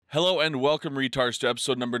Hello and welcome, retards, to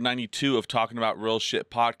episode number 92 of Talking About Real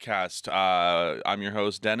Shit podcast. I'm your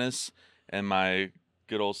host, Dennis, and my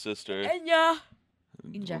good old sister. Inja.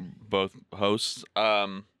 Both hosts. We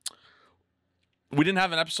didn't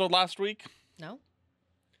have an episode last week. No?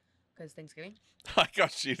 Because Thanksgiving? I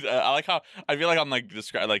got you. I like how I feel like I'm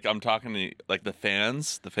I'm talking to like the fan.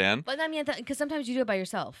 But I mean, because sometimes you do it by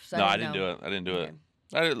yourself. So No, I I didn't do it.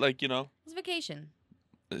 Okay. It's vacation.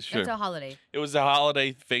 Sure. It's a holiday. It was a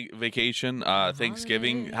holiday vacation,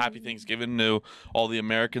 Thanksgiving. Holiday. Happy Thanksgiving to all the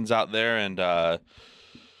Americans out there, and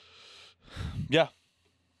yeah.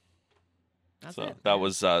 That's So it. that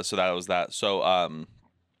was that. So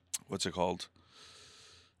what's it called?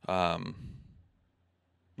 Yeah.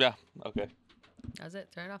 Okay. That's it.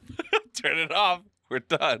 Turn it off. Turn it off. We're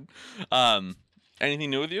done. Anything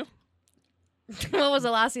new with you? What was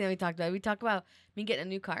the last thing that we talked about? We talked about me getting a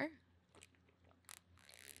new car.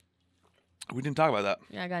 We didn't talk about that.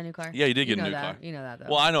 Yeah, I got a new car. Yeah, you did get a know new that. car. You know that, though.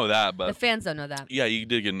 Well, I know that, the but fans don't know that. yeah, you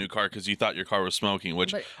did get a new car because you thought your car was smoking.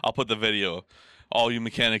 Which But- I'll put the video. All you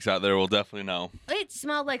mechanics out there will definitely know. It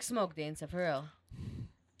smelled like smoke, Danza, for real.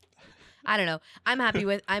 I don't know. I'm happy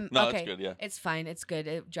with. I'm No, okay. that's good. Yeah. It's fine. It's good.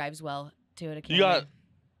 It drives well. Toyota Camry. You got.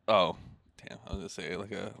 Oh, damn! I was gonna say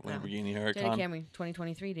like a Lamborghini Toyota Huracan. Camry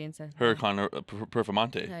 2023, Danza. Huracan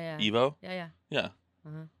Performante. Yeah. Evo. Yeah. Yeah.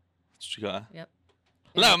 Uh-huh. That's what you got. Yep.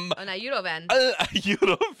 Lam. Oh, now Eurovan.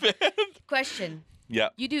 Eurovan. Question. Yeah.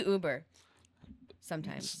 You do Uber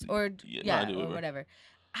sometimes, or Yeah, no, yeah, I do or Uber. whatever.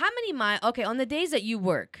 How many miles? Okay, on the days that you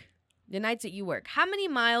work, the nights that you work, how many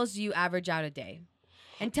miles do you average out a day?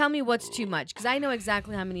 And tell me what's too much, because I know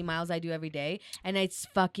exactly how many miles I do every day, and it's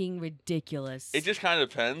fucking ridiculous. It just kind of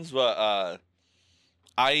depends, but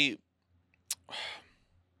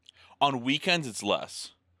on weekends it's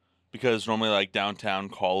less because normally like downtown,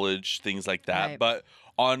 college, things like that. Right. But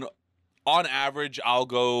on average, I'll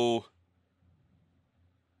go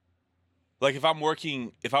like if I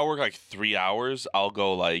work like 3 hours, I'll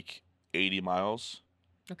go like 80 miles.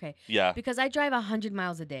 Okay, Yeah, because I drive 100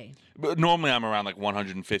 miles a day. but normally I'm around like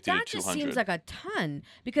 150 That to just 200. seems like a ton.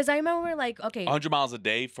 Because I remember, like, okay, 100 miles a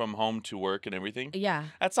day from home to work and everything. yeah,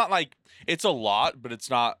 That's not like it's a lot, but it's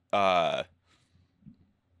not like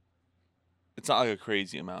a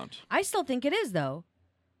crazy amount. I still think it is though.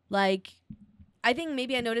 Like, I think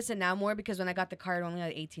maybe I notice it now more because when I got the car, it only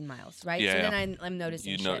had 18 miles, right? Yeah, so yeah. then I'm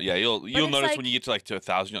noticing. You know, shit. yeah, you'll it's notice like- when you get to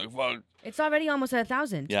 1,000, you're like, fuck. It's already almost at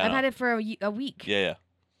 1,000. Yeah, I I've know. had it for a week. Yeah.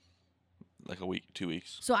 Like a week, 2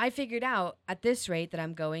 weeks. So I figured out at this rate that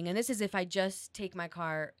I'm going, and this is if I just take my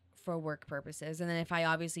car for work purposes, and then if I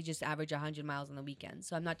obviously just average 100 miles on the weekend.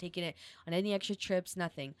 So I'm not taking it on any extra trips,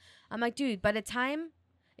 nothing. I'm like, dude, by the time,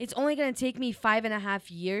 it's only going to take me 5.5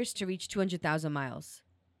 years to reach 200,000 miles.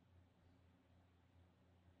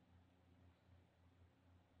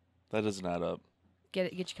 That doesn't add up.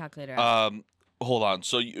 Get your calculator out. Hold on.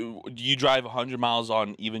 So you drive 100 miles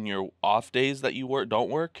on even your off days that you don't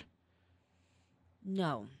work?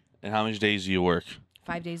 No, And how many days do you work?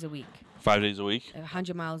 5 days a week. 5 days a week?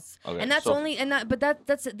 100 miles. Okay, And that's so- only,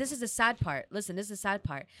 this is the sad part. Listen, this is the sad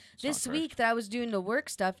part. This not correct. week that I was doing the work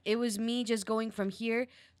stuff, it was me just going from here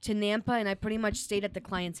to Nampa, and I pretty much stayed at the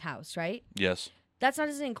client's house, right? Yes. That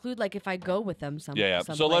doesn't include like if I go with them Yeah.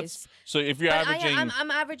 someplace. So if you're But averaging,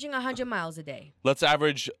 I'm averaging 100 miles a day. let's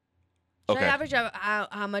average. Should Okay. I average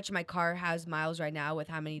how much my car has miles right now with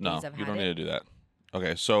how many No, days I've you had don't it? need to do that.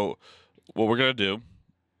 Okay. So what we're gonna do?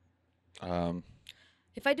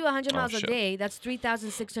 If I do 100 miles a shit. day, that's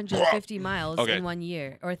 3,650 miles Okay. in 1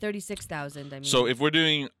 year, or 36,000. I mean, So if we're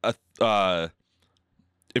doing let's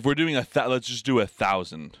just do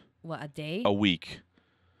 1,000 what, a day? a week.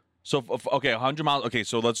 So okay, 100 miles. Okay,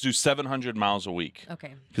 so let's do 700 miles a week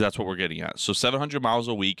Okay. because that's what we're getting at. So 700 miles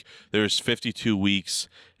a week. There's 52 weeks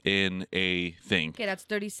in a thing. Okay, that's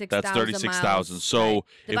 36,000. That's 36,000. miles. So Right.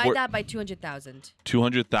 if Divide we're- that by 200,000.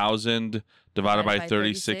 200,000 divided by by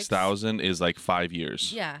 36,000 is like 5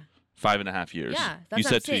 years. Yeah. 5.5 years. Yeah. That's You what I'm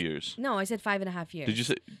said 2 saying. years. No, I said 5.5 years. Did you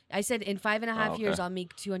say? I said in 5.5 Oh, okay. years I'll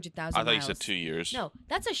make 200,000 I thought you miles. said 2 years. No,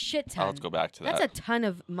 that's a shit Oh, ton. let's go back to that. That's a ton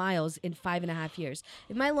of miles in 5.5 years.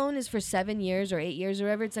 If my loan is for 7 years or 8 years or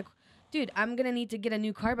whatever, it's like, dude, I'm gonna need to get a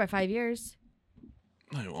new car by 5 years.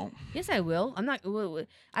 No, you won't. Yes, I will. I'm not.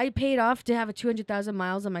 I paid off to have a 200,000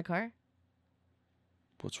 miles on my car.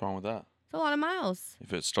 What's wrong with that? It's a lot of miles.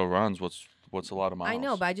 If it still runs, what's a lot of miles? I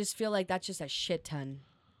know, but I just feel like that's just a shit ton.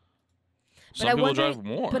 Some I people wonder, drive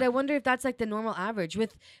more. But I wonder if that's like the normal average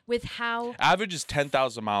with how. Average is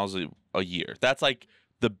 10,000 miles a year. That's like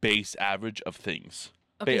the base average of things.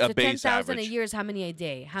 Okay, a so base 10,000 a average. year is how many a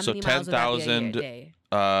day? How So many miles would that be a 10,000 day?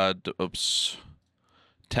 Oops.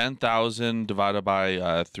 10,000 divided by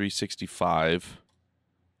 365.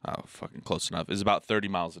 Oh, fucking close enough. Is about 30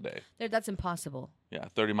 miles a day. That's impossible. Yeah,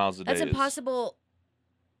 30 miles a day. That's impossible.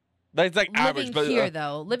 That's like average, Living but here,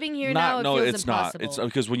 though. Living here now, it no, feels it's impossible. not. It's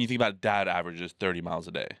because when you think about it, Dad averages 30 miles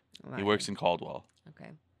a day. Right. He works in Caldwell. Okay.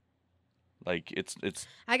 Like it's.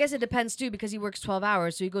 I guess it depends too because he works 12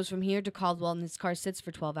 hours, so he goes from here to Caldwell, and his car sits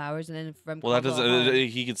for 12 hours, and then from Well, that Caldwell doesn't. home.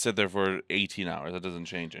 He could sit there for 18 hours. That doesn't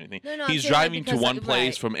change anything. No, He's I'm saying, like, driving to because, one like,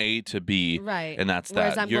 place right. from A to B, Right. and that's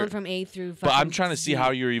Whereas that. I'm going from A through. But I'm fucking trying to see Z. how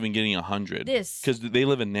you're even getting 100. This. Because they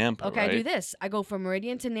live in Nampa, Okay, right? I do this. I go from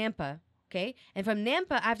Meridian to Nampa. Okay, and from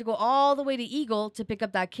Nampa, I have to go all the way to Eagle to pick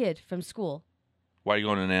up that kid from school. Why are you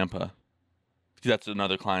going to Nampa? 'Cause that's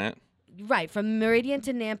another client. Right, from Meridian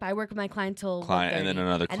to Nampa, I work with my client till Client, and then 1:30.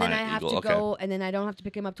 another And client. then I have Eagle. to Okay. go, and then I don't have to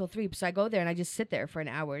pick him up till 3. So I go there and I just sit there for an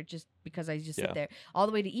hour, just because I just Yeah. sit there all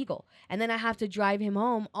the way to Eagle, and then I have to drive him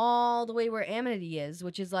home all the way where Amity is,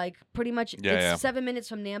 which is like pretty much Yeah, it's yeah. 7 minutes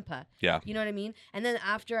from Nampa. Yeah. You know what I mean? And then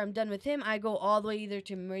after I'm done with him, I go all the way either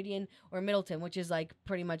to Meridian or Middleton, which is like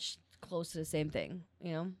pretty much close to the same thing.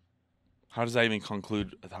 You know? How does that even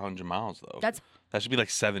conclude 100 miles though? That's. That should be like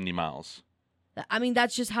 70 miles. I mean,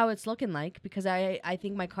 that's just how it's looking like because I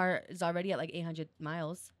think my car is already at like 800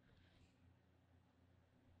 miles.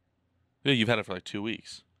 Yeah, you've had it for like 2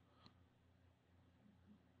 weeks.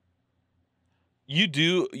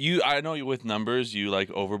 I know you with numbers, you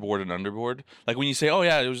like overboard and underboard. Like when you say, "Oh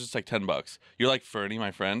yeah, it was just like $10." You're like Fernie,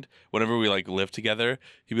 my friend. Whenever we like live together,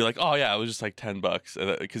 he'd be like, "Oh yeah, it was just like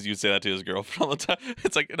 $10," because you'd say that to his girlfriend all the time.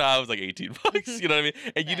 It's like, "No, it was like $18." You know what I mean?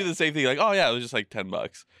 And you do the same thing, like, "Oh yeah, it was just like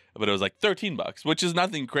 $10," but it was like $13, which is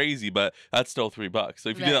nothing crazy, but that's still $3. So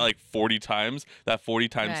if you do that Right. like 40 times, that 40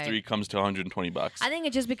 times Right. 3 comes to $120. I think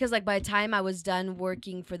it's just because like by the time I was done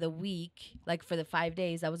working for the week, like for the 5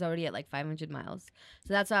 days, I was already at like 500 miles.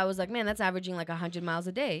 So that's why I was like, man, that's averaging like 100 miles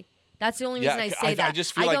a day. That's the only reason I say that. I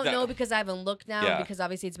just feel like don't that. know because I haven't looked now Yeah. because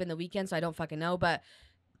obviously it's been the weekend, so I don't fucking know. But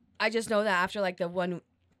I just know that after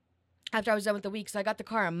I was done with the week, so I got the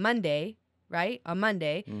car on Monday, right? On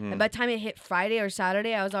Monday. Mhm. And by the time it hit Friday or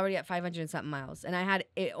Saturday, I was already at 500 and something miles. And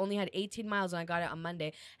it only had 18 miles when I got it on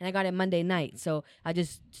Monday. And I got it Monday night. So I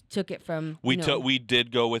just took it from We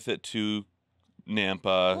did go with it to Nampa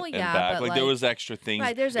Well, and yeah, back. but, Like there like- was extra things.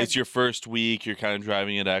 Right, there's It's your first week. You're kind of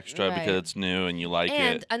driving it extra Right. because it's new and you like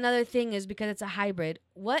And it. another thing is because it's a hybrid.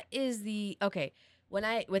 What is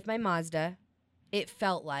with my Mazda, I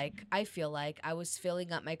feel like I was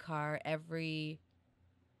filling up my car every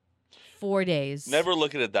 4 days. Never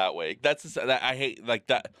look at it that way. I hate like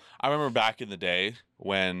that. I remember back in the day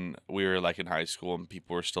when we were like in high school and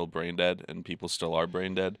people were still brain dead and people still are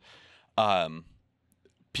brain dead.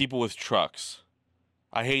 People with trucks.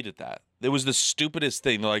 I hated that. It was the stupidest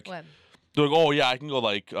thing. What? They're like, "Oh yeah, I can go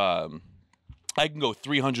like I can go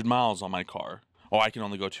 300 miles on my car. Oh, I can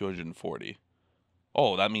only go 240.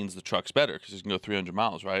 Oh, that means the truck's better because it can go 300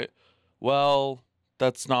 miles, right? Well,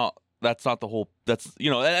 that's not the whole. That's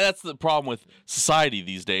the problem with society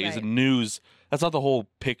these days Right. and news. That's not the whole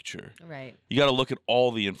picture. Right. You got to look at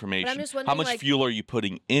all the information. just How wondering, much like- fuel are you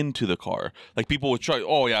putting into the car? Like people with truck.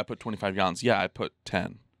 Oh yeah, I put 25 gallons. Yeah, I put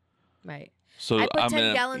 10. Right. So I put 10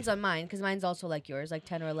 mean, gallons on mine because mine's also like yours, like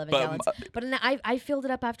 10 or 11 But, gallons. But I filled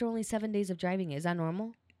it up after only 7 days of driving. Is that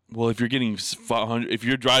normal? Well, if you're getting 500, if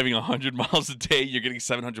you're driving 100 miles a day, you're getting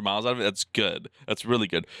 700 miles out of it. That's good. That's really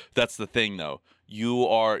good. That's the thing, though.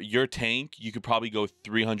 Your tank, you could probably go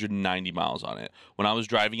 390 miles on it. When I was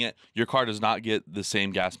driving it, your car does not get the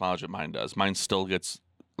same gas mileage that mine does. Mine still gets,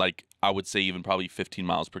 like, I would say even probably 15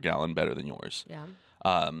 miles per gallon better than yours.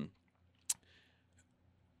 Yeah.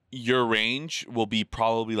 Your range will be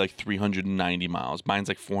probably like 390 miles. Mine's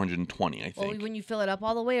like 420, I Well, think. when you fill it up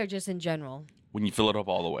all the way or just in general? When you fill it up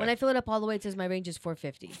all the way. When I fill it up all the way, it says my range is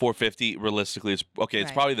 450. 450 realistically it's okay. It's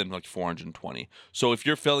Right. probably then like 420. So if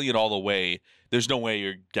you're filling it all the way, there's no way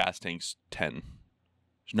your gas tank's 10.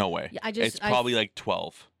 There's no way. Yeah, It's probably like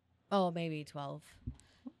 12. Oh, maybe 12.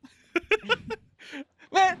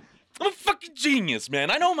 Man, I'm a fucking genius,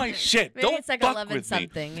 man. I know my shit. Maybe Don't it's like fuck 11 with me.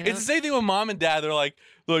 something. You know? It's the same thing with mom and dad. They're like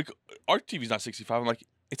our TV's not 65. I'm like,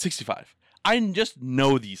 it's 65. I just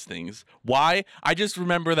know these things. Why? I just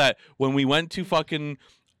remember that when we went to fucking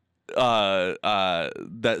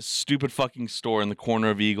that stupid fucking store in the corner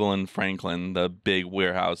of Eagle and Franklin, the big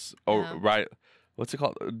warehouse. Oh, Yeah. right. what's it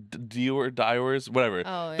called? Diours, whatever.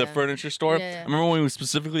 Oh The yeah. furniture store. Yeah, yeah. I remember when we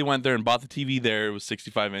specifically went there and bought the TV there. It was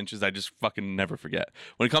 65 inches. I just fucking never forget.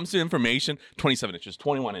 When it comes to information, 27 inches,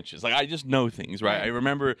 21 inches. Like I just know things, right? Right. I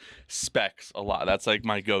remember specs a lot. That's like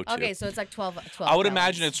my go-to. Okay, so it's like 12. I would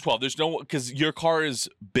imagine gallons. it's 12. There's no, because your car is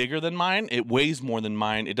bigger than mine. It weighs more than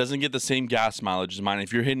mine. It doesn't get the same gas mileage as mine.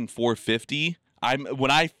 If you're hitting 450,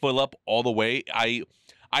 when I fill up all the way, I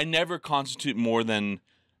never constitute more than,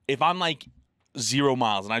 if I'm like 0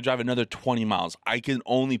 miles and I drive another 20 miles, I can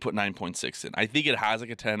only put 9.6 in. I think it has like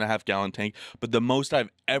a 10.5 gallon tank, but the most I've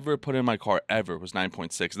ever put in my car ever was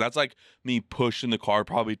 9.6. And that's like me pushing the car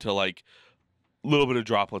probably to like a little bit of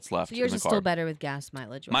droplets left. So yours in the is car. still better with gas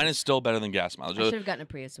mileage. Mine is still better than gas mileage. I should have gotten a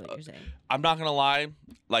Prius. What you're saying? I'm not gonna lie.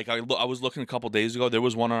 Like I was looking a couple days ago. There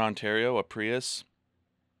was one in Ontario, a Prius.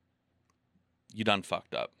 You done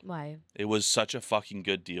fucked up. Why? It was such a fucking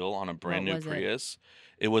good deal on a brand What new was it? Prius.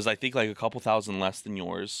 It was, I think, like a couple thousand less than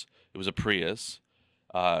yours. It was a Prius.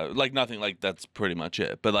 Like nothing. Like that's pretty much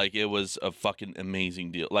it. But like it was a fucking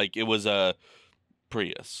amazing deal. Like it was a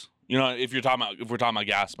Prius. You know, if we're talking about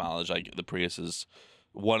gas mileage, like the Prius is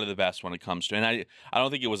one of the best when it comes to. And I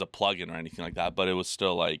don't think it was a plug-in or anything like that, but it was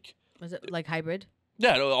still like. Was it like hybrid?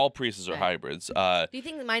 Yeah, no, all Priuses are Right. hybrids. Do you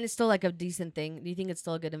think mine is still like a decent thing? Do you think it's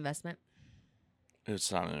still a good investment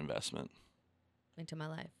It's not an investment. into my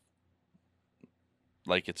life?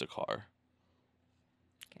 Like it's a car.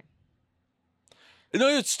 Okay. No,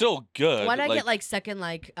 it's still good. Why did I get like second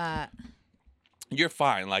You're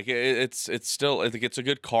fine. Like it's still, I think it's a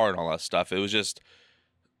good car and all that stuff. It was just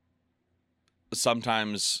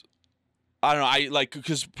sometimes I don't know. I like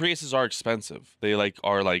because Priuses are expensive. They like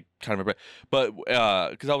are like kind of a, but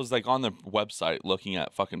because I was like on the website looking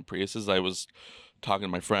at fucking Priuses, I was talking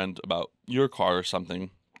to my friend about your car or something.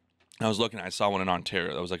 I was looking. I saw one in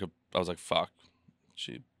Ontario. I was like, fuck.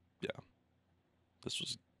 Yeah. This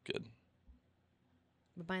was good.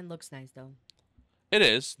 But mine looks nice though. It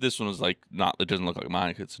is. This one was like not. It doesn't look like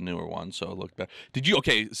mine 'cause it's a newer one, so it looked better.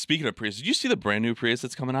 Okay, speaking of Prius, did you see the brand new Prius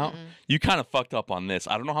that's coming out? Mm-mm. You kind of fucked up on this.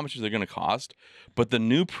 I don't know how much they're gonna cost, but the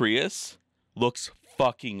new Prius looks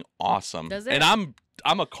fucking awesome. Does it? And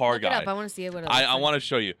I'm a car Look guy. it up. I want to see it. What it looks I like. want to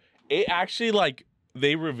show you. It actually like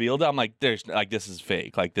they revealed it. I'm like, there's like this is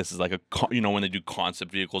fake. Like this is like when they do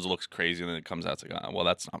concept vehicles, it looks crazy, and then it comes out. It's like, well,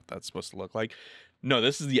 that's not what that's supposed to look like. No,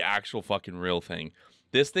 this is the actual fucking real thing.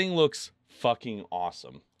 This thing looks fucking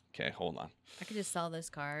awesome. Okay, hold on. I could just sell this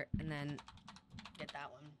car and then get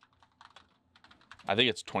that one. I think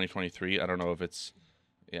it's 2023. I don't know if it's.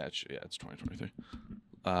 Yeah, it's 2023.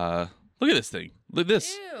 Look at this thing. Look at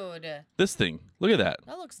this. Dude, This thing. Look at that.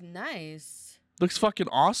 that looks nice. Looks fucking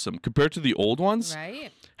awesome compared to the old ones. Right?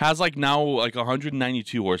 Has like now like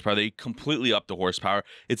 192 horsepower. They completely upped the horsepower.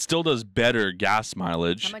 It still does better gas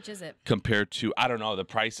mileage How much is it? compared to, I don't know, the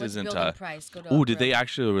price What's isn't. building price? Go to Oh, did they Upwork.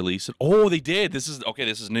 actually release it? Oh, they did. This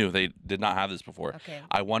is new. They did not have this before. Okay.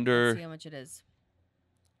 I Let's wonder. see how much it is.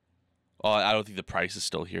 Oh, I don't think the price is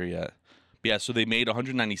still here yet. But yeah, so they made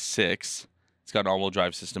 196. It's got an all-wheel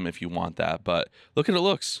drive system if you want that. But look at it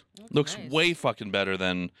looks. Looks nice. way fucking better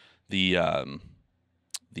than the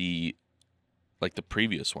like the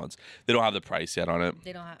previous ones. They don't have the price yet on it.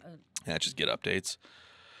 They don't have. Yeah, just get updates.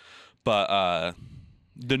 But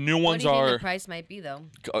the new What ones do you think are the price might be though?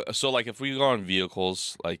 so like if we go on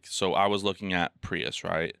vehicles, like so I was looking at Prius,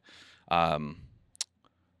 right?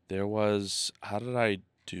 There was, how did I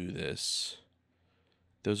do this?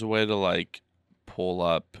 There's a way to like pull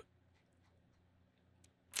up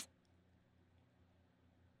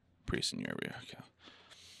Prius in your area. Okay.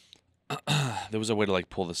 There was a way to like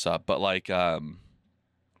pull this up, but like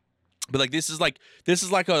this is like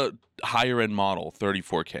a higher end model,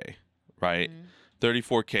 34K, right? Mhm.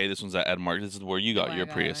 34K. This one's at Edmark. This is where you got Where I your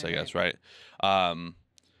got it, Prius, right, I guess, right. right?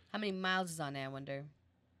 How many miles is on there? I wonder.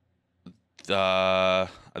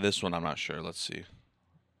 This one I'm not sure. Let's see.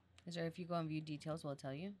 Is there, if you go on view details, will it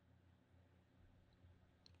tell you?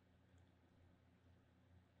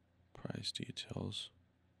 Price details.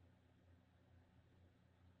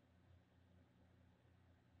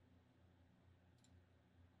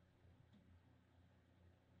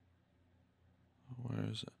 Where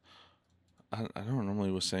is it? I don't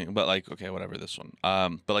normally was saying, but like, okay, whatever, this one.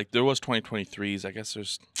 But like there was 2023s. I guess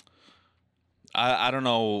there's, I don't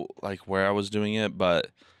know like where I was doing it, but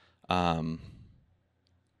Is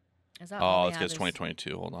that all oh, they let's have get is-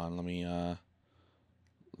 2022. Hold on, let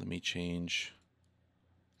me change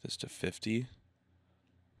this to 50.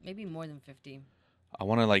 Maybe more than 50. I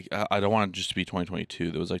want to like I don't want it just to be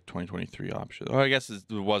 2022. There was like 2023 options. Oh, I guess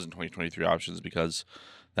there wasn't 2023 options because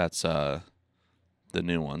that's the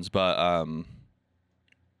new ones. But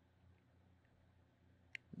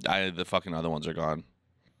The fucking other ones are gone.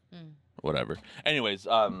 Mm. Whatever. Anyways,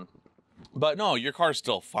 but no, your car's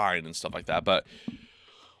still fine and stuff like that. But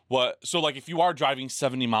so like if you are driving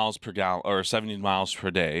 70 miles per gallon or 70 miles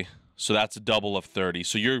per day, so that's a double of 30.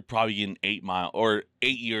 So you're probably getting 8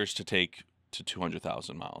 years to take to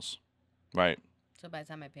 200,000 miles, right? So by the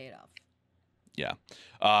time I pay it off. Yeah.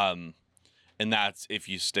 And that's if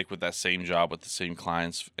you stick with that same job with the same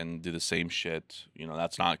clients and do the same shit. You know,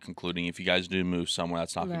 that's not concluding. If you guys do move somewhere,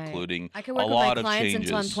 that's not Right. concluding I can work a with lot my of clients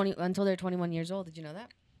changes. until they're 21 years old. Did you know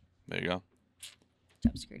that? There you go.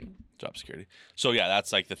 Job security. Job security. So yeah,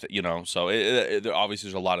 that's like so there obviously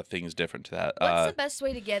there's a lot of things different to that. What's the best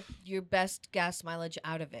way to get your best gas mileage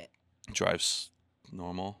out of it? Drives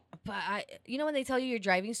normal. But when they tell you your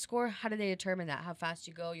driving score, how do they determine that? How fast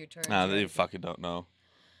you go, your turns? Nah, they everything? fucking don't know.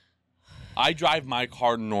 I drive my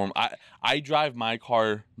car I drive my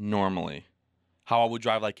car normally, how I would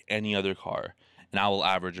drive like any other car, and I will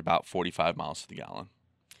average about 45 miles to the gallon.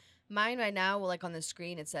 Mine right now, like on the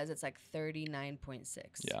screen, it says it's like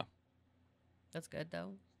 39.6. Yeah. That's good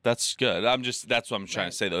though. That's good. That's what I'm trying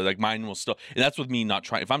Right. to say though. Like mine will still, and that's with me not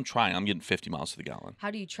trying. If I'm trying, I'm getting 50 miles to the gallon. How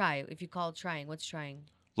do you try? If you call it trying, what's trying?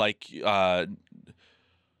 Like,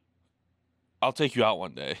 I'll take you out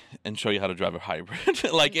one day and show you how to drive a hybrid.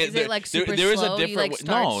 Like, Is it like super there is slow? a You, different like, way.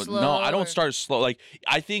 start No, slow, I don't or- start slow. Like,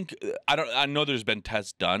 I think I know there's been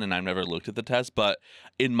tests done, and I've never looked at the test. But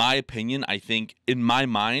in my opinion, I think in my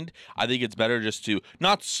mind, I think it's better just to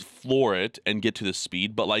not floor it and get to the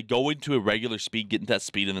speed, but like go into a regular speed, get into that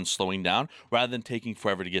speed, and then slowing down rather than taking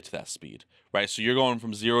forever to get to that speed. Right. So you're going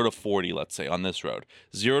from 0 to 40, let's say, on this road,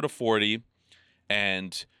 0 to 40,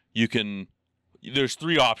 and you can. There's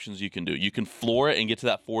 3 options you can do. You can floor it and get to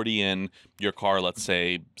that 40 in your car, let's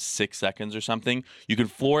say 6 seconds or something. You can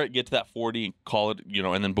floor it, get to that 40, and call it,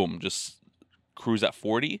 and then boom, just cruise at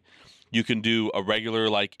 40. You can do a regular,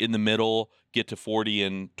 like in the middle, get to 40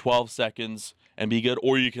 in 12 seconds and be good.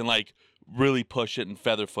 Or you can like really push it and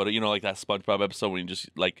feather foot it, like that SpongeBob episode when he just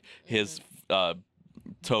like his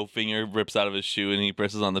toe finger rips out of his shoe and he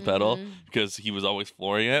presses on the pedal because he was always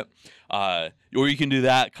flooring it. Or you can do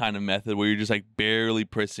that kind of method where you're just like barely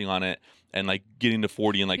pressing on it and like getting to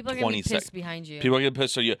 40 in like People are 20 gonna be seconds. pissed behind you. People are getting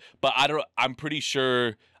pissed on you, but I'm pretty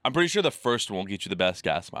sure the first one will get you the best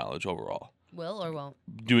gas mileage overall. Will or won't?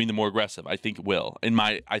 Doing the more aggressive, I think it will.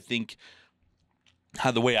 I think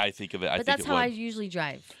how the way I think of it, I But think that's it how would. I usually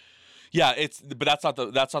drive. Yeah, but that's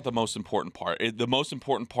not the most important part. The most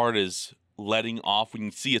important part is letting off when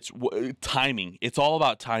you see it's timing. It's all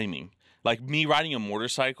about timing. Like me riding a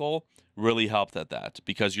motorcycle really helped at that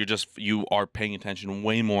because you are paying attention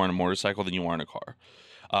way more on a motorcycle than you are in a car.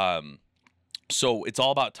 So it's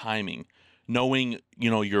all about timing, knowing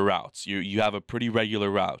your routes. You have a pretty regular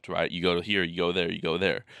route, right? You go to here, you go there, you go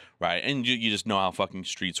there, right? And you just know how fucking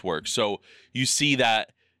streets work. So you see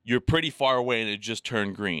that you're pretty far away and it just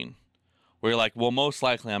turned green. Where you're like, well, most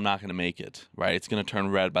likely I'm not going to make it, right? It's going to turn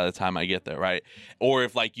red by the time I get there, right? Or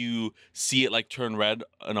if like you see it like turn red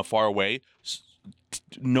in a far away,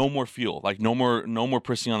 no more fuel, like no more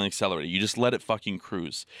pressing on the accelerator. You just let it fucking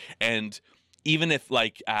cruise. And even if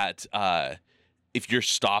like if you're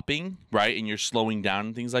stopping, right, and you're slowing down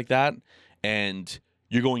and things like that, and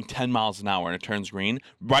you're going 10 miles an hour and it turns green,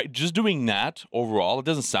 right? Just doing that overall, it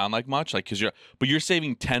doesn't sound like much, like but you're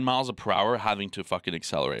saving 10 miles per hour having to fucking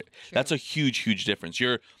accelerate. True. That's a huge difference.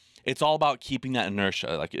 It's all about keeping that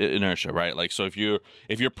inertia, right? Like, so if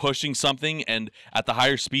you're pushing something and at the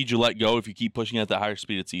higher speed you let go, if you keep pushing at the higher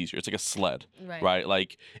speed, it's easier. It's like a sled, right?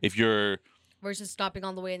 Like if you're versus stopping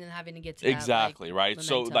all the way and then having to get to exactly that, right.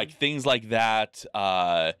 So momentum. like things like that,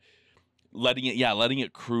 letting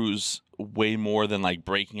it cruise way more than like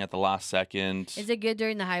braking at the last second. Is it good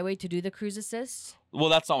during the highway to do the cruise assist? Well,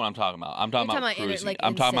 that's not what I'm talking about. I'm talking You're about talking about cruising. like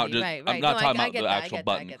I'm in talking about city, just. right, I'm right. not No, talking I about get the that, I actual get that,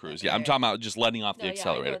 button I get cruise. that. Yeah, I'm Right, talking about just letting off the No, yeah, I know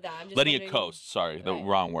accelerator. that. I'm just Letting it wondering- coast. Sorry, the Right.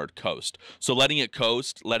 wrong word. Coast. So letting it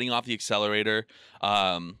coast, letting off the accelerator.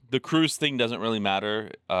 The cruise thing doesn't really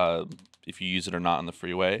matter if you use it or not on the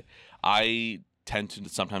freeway. I tend to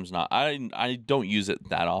sometimes not. I don't use it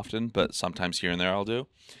that often, but sometimes here and there I'll do.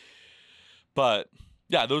 But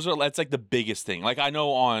yeah, that's like the biggest thing. Like I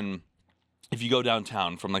know if you go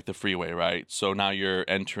downtown from like the freeway, right? So now you're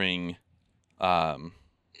entering,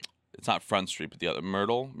 it's not Front Street, but the other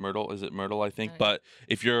Myrtle, is it Myrtle? I think. Right. But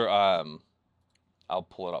if you're, I'll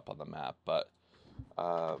pull it up on the map. But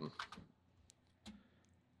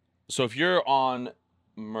so if you're on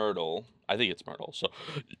Myrtle, I think it's Myrtle. So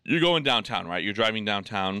you're going downtown, right? You're driving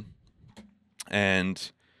downtown,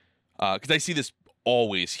 and because I see this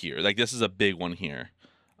always here, like this is a big one here.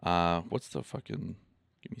 What's the fucking?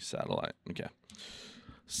 Give me satellite. Okay,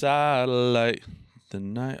 satellite. the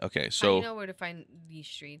night. Okay, How do so you know where to find these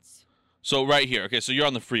streets? so right here. Okay, so you're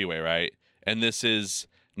on the freeway, right? And this is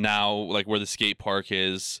now like where the skate park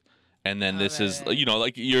is, and then Oh, this right, is right.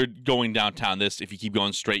 like you're going downtown. This, if you keep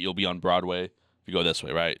going straight, you'll be on Broadway. If you go this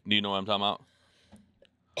way, right? Do you know what I'm talking about?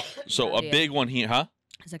 So No a idea. big one here, huh?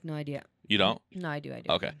 It's like no idea. You don't? No, I do.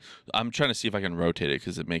 Okay. I'm trying to see if I can rotate it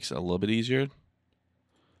because it makes it a little bit easier.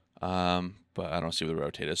 But I don't see where the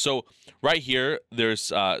rotate is. So right here, there's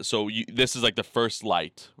this is like the first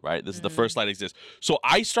light, right? This is the first light exists. So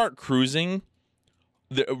I start cruising.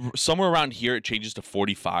 Somewhere around here, it changes to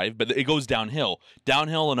 45, but it goes downhill.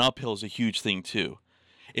 Downhill and uphill is a huge thing too.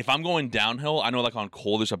 If I'm going downhill, I know like on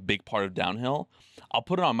Cole, there's a big part of downhill. I'll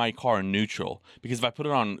put it on my car in neutral because if I put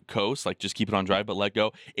it on coast, like just keep it on drive but let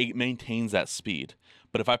go, it maintains that speed.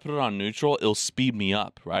 But if I put it on neutral, it'll speed me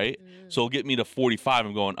up, right? So it'll get me to 45.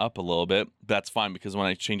 I'm going up a little bit. That's fine because when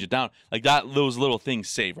I change it down, like that, those little things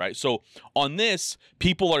save, right? So on this,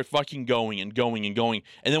 people are fucking going and going and going.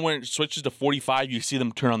 And then when it switches to 45, you see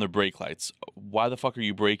them turn on their brake lights. Why the fuck are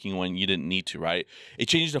you braking when you didn't need to, right? It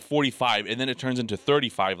changes to 45 and then it turns into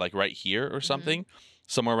 35, like right here or something,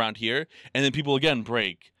 somewhere around here. And then people again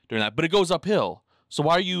brake during that, but it goes uphill. So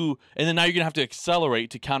why are you, and then now you're going to have to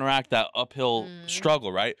accelerate to counteract that uphill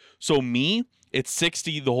struggle, right? So me, it's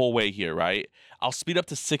 60 the whole way here, right? I'll speed up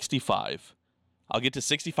to 65. I'll get to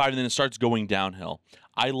 65 and then it starts going downhill.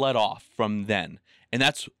 I let off from then. And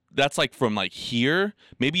that's like from like here,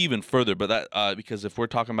 maybe even further, but that, because if we're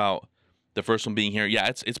talking about the first one being here, yeah,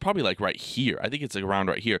 it's probably like right here. I think it's like around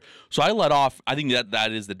right here. So I let off. I think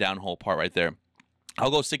that is the downhill part right there.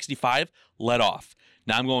 I'll go 65, let off.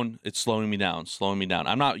 Now I'm going, it's slowing me down.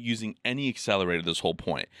 I'm not using any accelerator this whole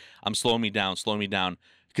point. I'm slowing me down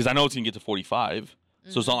because I know it's going to get to 45.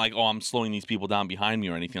 So it's not like, oh, I'm slowing these people down behind me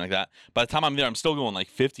or anything like that. By the time I'm there, I'm still going like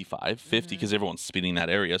 55, 50 because everyone's speeding that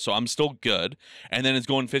area. So I'm still good. And then it's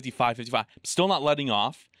going 55. Still not letting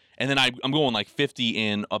off. And then I'm going like 50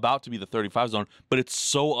 in about to be the 35 zone. But it's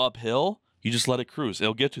so uphill, you just let it cruise.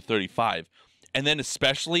 It'll get to 35. And then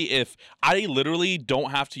especially if I literally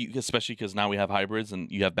don't have to, especially because now we have hybrids and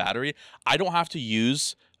you have battery, I don't have to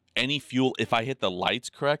use any fuel if I hit the lights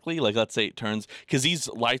correctly. Like let's say it turns, because these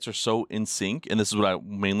lights are so in sync, and this is what I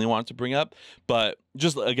mainly wanted to bring up. But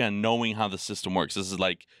just again, knowing how the system works, this is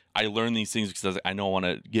like I learned these things because I know I want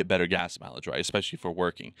to get better gas mileage, right? Especially for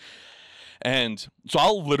working. And so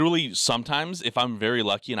I'll literally sometimes, if I'm very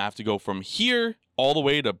lucky and I have to go from here all the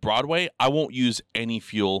way to Broadway, I won't use any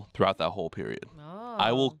fuel throughout that whole period. Oh.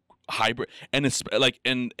 I will hybrid, and it's like,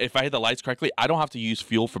 and if I hit the lights correctly, I don't have to use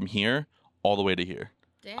fuel from here all the way to here.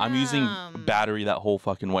 Damn. I'm using battery that whole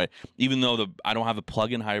fucking way. Even though I don't have a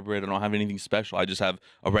plug-in hybrid, I don't have anything special. I just have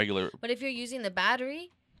a regular. But if you're using the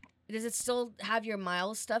battery, does it still have your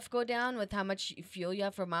miles stuff go down with how much fuel you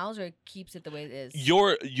have for miles, or it keeps it the way it is?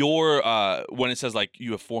 Your when it says like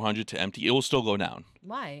you have 400 to empty, it will still go down.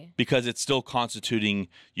 Why? Because it's still constituting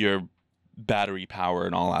your battery power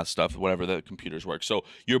and all that stuff, whatever the computers work. So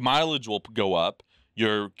your mileage will go up.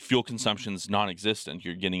 Your fuel consumption's non-existent.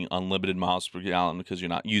 You're getting unlimited miles per gallon because you're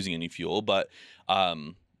not using any fuel, but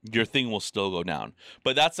your thing will still go down.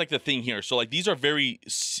 But that's like the thing here. So like these are very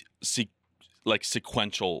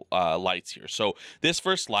sequential lights here. So this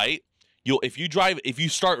first light, if you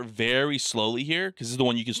start very slowly here, because this is the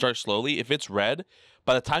one you can start slowly. If it's red,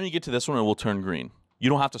 by the time you get to this one, it will turn green. You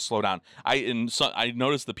don't have to slow down. I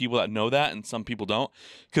noticed the people that know that, and some people don't,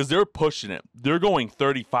 because they're pushing it. They're going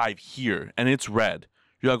 35 here, and it's red.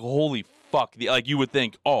 You're like, holy fuck! Like you would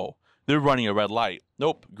think, oh, they're running a red light.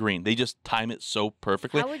 Nope, green. They just time it so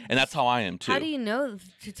perfectly, and that's how I am too. How do you know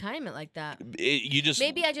to time it like that? You just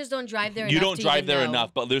maybe I just don't drive there. You enough don't to drive even there know.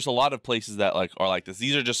 enough, but there's a lot of places that like are like this.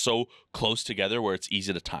 These are just so close together where it's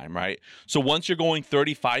easy to time, right? So once you're going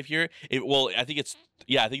 35 here, I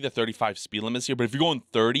think the 35 speed limit is here. But if you're going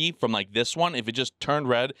 30 from like this one, if it just turned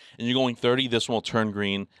red and you're going 30, this one will turn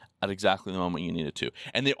green at exactly the moment you need it to.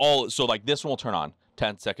 And so like this one will turn on.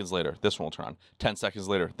 10 seconds later, this one will turn on. 10 seconds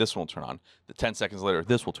later, this one will turn on. 10 seconds later,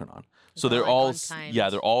 this will turn on. So they're all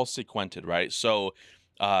they're all sequented, right? So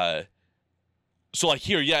so like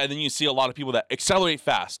here, and then you see a lot of people that accelerate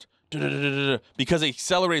fast. Because they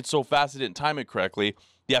accelerate so fast they didn't time it correctly,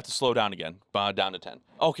 you have to slow down again. Down to 10.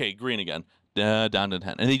 Okay, green again. Down to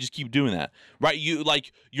 10. And they just keep doing that. Right? You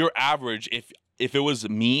like your average, if it was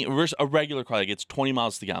me versus a regular car that gets 20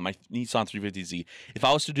 miles to the gallon, my Nissan 350Z, if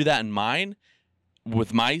I was to do that in mine,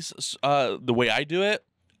 with my the way I do it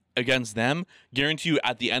against them, guarantee you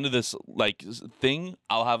at the end of this like thing,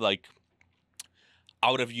 I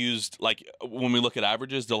would have used, like when we look at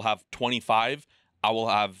averages, they'll have 25, I will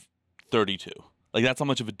have 32. Like that's how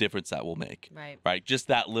much of a difference that will make. Right. Right? Just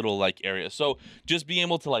that little like area. So just being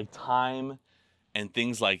able to like time and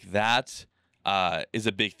things like that is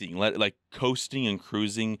a big thing. Like coasting and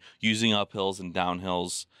cruising, using uphills and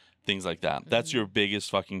downhills, things like that. That's your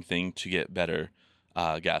biggest fucking thing to get better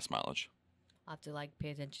gas mileage. I'll have to like pay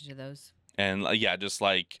attention to those. And yeah, just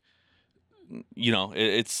like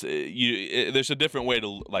there's a different way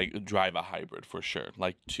to like drive a hybrid for sure.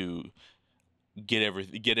 Like to get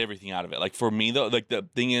everything out of it. Like for me though, like the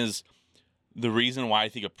thing is, the reason why I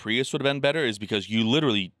think a Prius would have been better is because you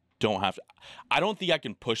literally don't have to. I don't think I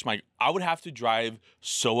can push I would have to drive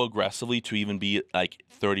so aggressively to even be like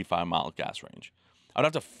 35-mile gas range. I'd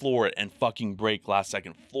have to floor it and fucking brake last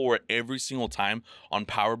second, floor it every single time on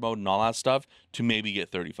power mode and all that stuff to maybe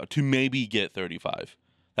get 35.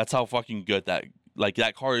 That's how fucking good that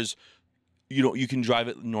car is. You can drive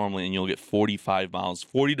it normally and you'll get 40 to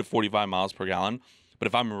 45 miles per gallon. But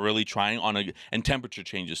if I'm really trying and temperature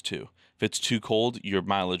changes too. If it's too cold, your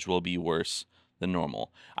mileage will be worse than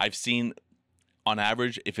normal. I've seen on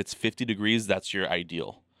average, if it's 50 degrees, that's your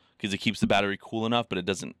ideal because it keeps the battery cool enough, but it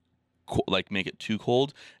doesn't make it too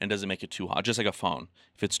cold and doesn't make it too hot. Just like a phone.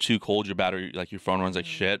 If it's too cold, your battery, like your phone runs like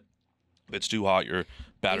shit. If it's too hot, your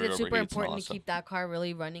battery overheats. Is it super important to keep that car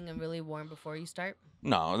really running and really warm before you start?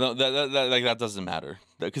 No, that doesn't matter.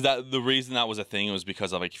 Because the reason that was a thing was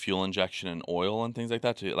because of like fuel injection and oil and things like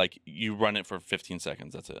that too. Like you run it for 15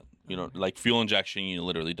 seconds, that's it. Like fuel injection, you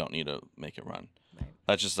literally don't need to make it run. Right.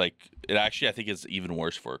 That's just like it. Actually, I think it's even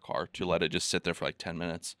worse for a car to let it just sit there for like 10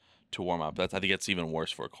 minutes to warm up. I think it's even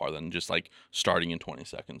worse for a car than just like starting in 20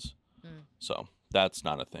 seconds. So that's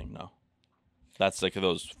not a thing. No. That's like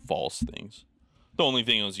those false things. The only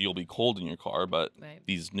thing is you'll be cold in your car, but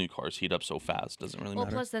these new cars heat up so fast, doesn't really matter.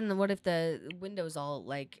 Well, plus then what if the windows all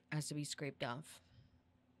like has to be scraped off?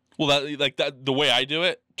 Well, that the way I do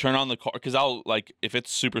it, turn on the car because I'll like if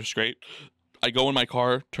it's super straight, I go in my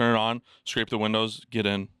car, turn it on, scrape the windows, get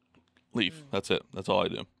in, leave. That's it. That's all I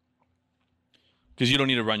do. Because you don't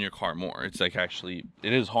need to run your car more. It's like actually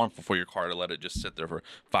it is harmful for your car to let it just sit there for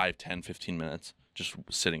 5, 10, 15 minutes, just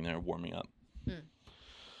sitting there warming up.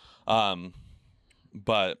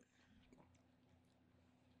 But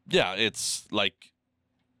yeah, it's like,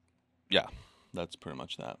 yeah, that's pretty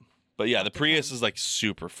much that. But yeah, the Prius is like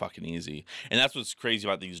super fucking easy. And that's what's crazy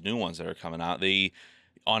about these new ones that are coming out. They,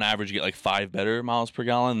 on average, get like 5 better miles per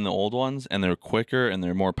gallon than the old ones. And they're quicker and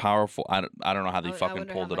they're more powerful. I don't know how they fucking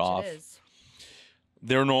pulled it off.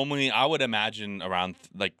 They're normally, I would imagine, around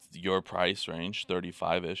like your price range,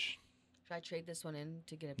 35-ish. Should I trade this one in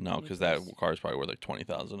to get a No, because that car is probably worth like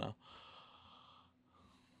 20,000 now.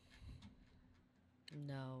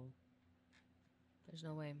 No. There's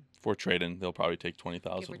no way. For trade-in, they'll probably take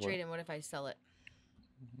 20,000. Okay, for trade-in, what if I sell it?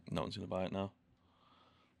 No one's gonna buy it now.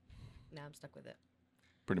 Now I'm stuck with it.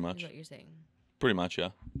 Pretty much. Is what you're saying. Pretty much,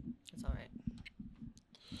 yeah. That's all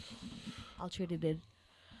right. I'll trade it in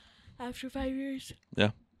after 5 years.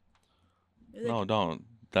 Yeah. No, don't.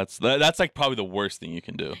 That's like probably the worst thing you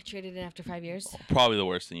can do. Trade it in after 5 years? Probably the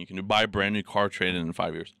worst thing you can do. Buy a brand new car, trade it in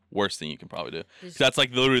 5 years. Worst thing you can probably do. That's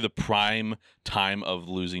like literally the prime time of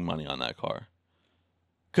losing money on that car.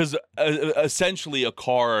 Because essentially a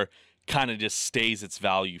car kind of just stays its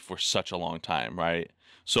value for such a long time, right?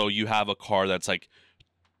 So you have a car that's like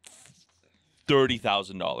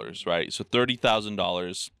 $30,000, right? So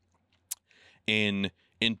 $30,000 in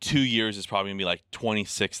 2 years, it's probably gonna be like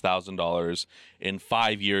 $26,000. In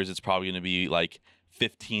 5 years, it's probably gonna be like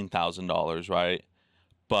 $15,000, right?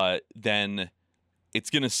 But then it's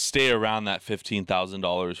gonna stay around that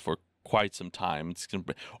 $15,000 for quite some time.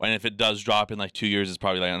 And if it does drop in like 2 years, it's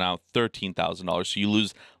probably like now $13,000. So you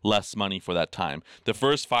lose less money for that time. The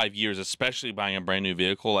first 5 years, especially buying a brand new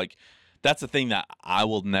vehicle, like that's the thing that I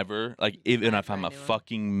will never, like, even if I'm a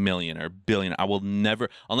fucking millionaire, billionaire, I will never,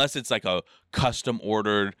 unless it's like a custom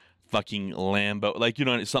ordered fucking Lambo, like,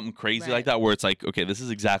 something crazy like that, where it's like, okay, this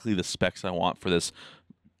is exactly the specs I want for this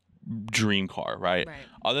dream car, right?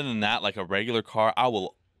 Other than that, like a regular car, I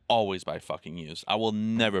will always buy fucking used. I will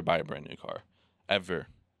never buy a brand new car, ever.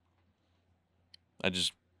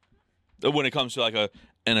 When it comes to like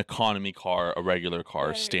an economy car, a regular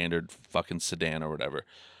car, standard fucking sedan or whatever.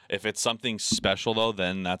 If it's something special though,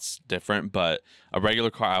 then that's different. But a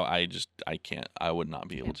regular car, I can't. I would not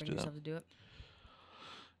be able to do that. To do it?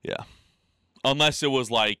 Yeah, unless it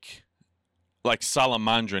was like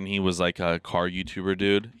Salamandran. He was like a car YouTuber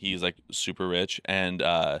dude. He's like super rich, and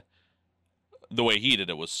the way he did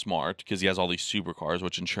it was smart because he has all these supercars,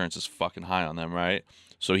 which insurance is fucking high on them, right?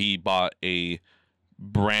 So he bought a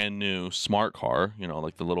brand new smart car,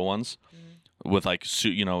 like the little ones. with like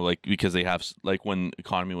like because they have like when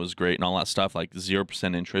economy was great and all that stuff, like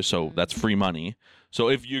 0% interest, so that's free money. So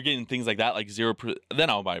if you're getting things like that, like 0%, then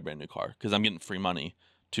I'll buy a brand new car because I'm getting free money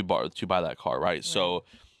to buy that car, right? So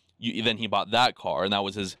then he bought that car, and that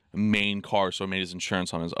was his main car, so he made his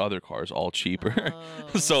insurance on his other cars all cheaper.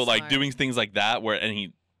 Oh, So like smart. doing things like that, and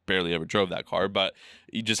he barely ever drove that car, but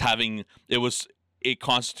just having it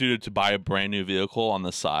constituted to buy a brand new vehicle on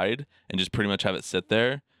the side and just pretty much have it sit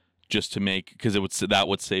there, just to make, because that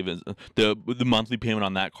would save the monthly payment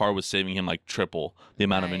on that car was saving him like triple the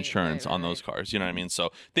amount of insurance on those cars. You know what I mean?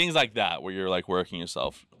 So things like that where you're like working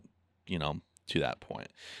yourself, to that point.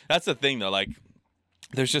 That's the thing though. Like,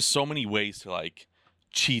 there's just so many ways to like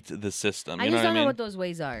cheat the system. I just don't know what those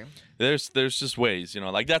ways are. There's just ways,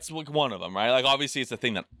 like that's like one of them, right? Like obviously it's a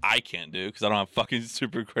thing that I can't do because I don't have fucking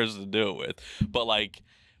super credits to do it with. But like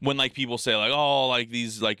when like people say like, oh, like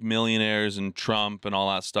these like millionaires and Trump and all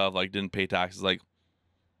that stuff like didn't pay taxes, like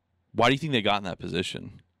why do you think they got in that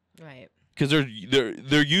position? Right. Because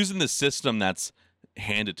they're using the system that's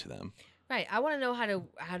handed to them. Right. I want to know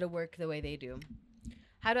how to work the way they do.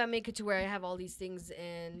 How do I make it to where I have all these things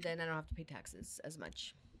and then I don't have to pay taxes as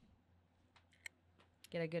much?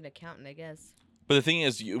 Get a good accountant, I guess. But the thing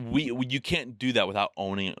is, you can't do that without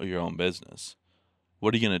owning your own business.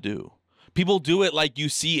 What are you gonna do? People do it like you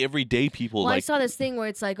see every day. People Well, like. I saw this thing where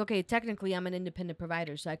it's like, okay, technically I'm an independent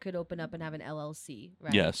provider, so I could open up and have an LLC,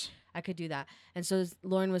 right? Yes. I could do that. And so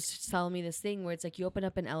Lauren was telling me this thing where it's like you open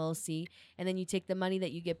up an LLC and then you take the money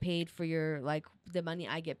that you get paid for the money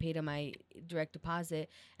I get paid on my direct deposit,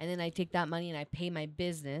 and then I take that money and I pay my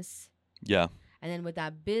business. Yeah. And then with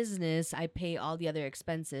that business, I pay all the other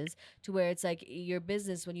expenses, to where it's like your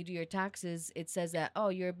business, when you do your taxes, it says that, oh,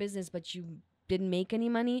 you're a business, but you didn't make any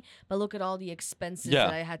money, but look at all the expenses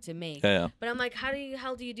that I had to make. Yeah. But I'm like, how do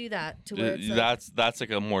you do that? To where it's that's like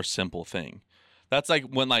a more simple thing. That's like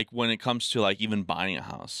when it comes to like even buying a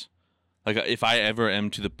house. Like if I ever am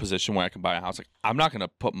to the position where I can buy a house, like I'm not gonna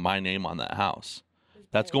put my name on that house.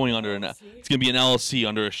 That's going under it's gonna be an LLC,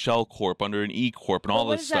 under a shell corp, under an E corp, and all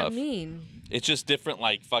this stuff. What does that mean? It's just different,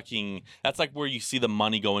 like fucking. That's like where you see the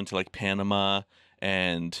money go into like Panama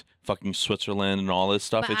and fucking Switzerland and all this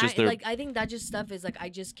stuff. But It's just I think that just stuff is like I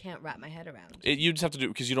just can't wrap my head around. You just have to do it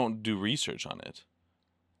because you don't do research on it.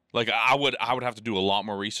 Like I would have to do a lot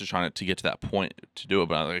more research on it to get to that point to do it,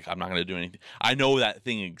 but I'm not gonna do anything. I know that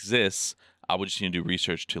thing exists. I would just need to do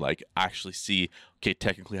research to like actually see, okay,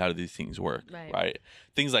 technically how do these things work, right?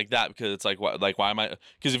 Things like that, because it's like why am I?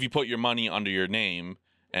 Because if you put your money under your name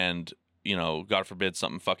and God forbid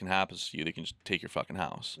something fucking happens to you, they can just take your fucking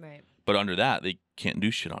house. Right. But under that, they can't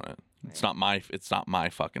do shit on it. Right. It's not my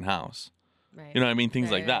fucking house. Right. You know what I mean?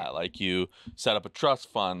 Things like Right. that. Like you set up a trust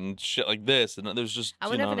fund, shit like this, and there's just. I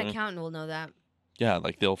wonder if an accountant will know that. Yeah,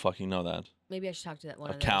 like they'll fucking know that. Maybe I should talk to that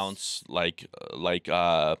one. Accounts, like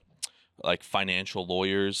financial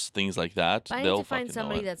lawyers, things like that. But I need they'll to find fucking know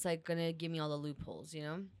somebody it. that's like gonna give me all the loopholes, you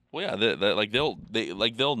know? Well, yeah,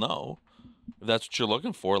 they'll know. If that's what you're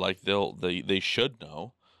looking for, like they should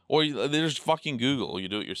know. Or there's fucking Google. You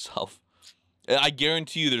do it yourself. I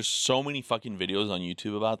guarantee you, there's so many fucking videos on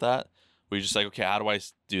YouTube about that. Where you're just like, okay, how do I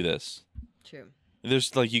do this? True.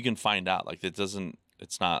 There's like you can find out. Like it's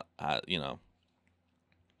not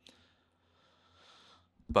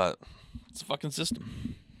but it's a fucking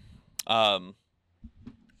system. I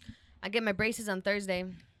get my braces on Thursday.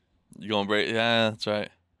 You going Yeah, that's right.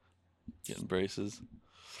 Getting braces.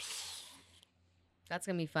 That's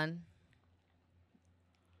gonna be fun.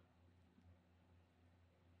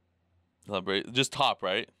 Just top,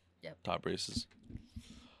 right? Yep. Top braces.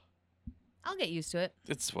 I'll get used to it.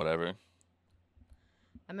 It's whatever.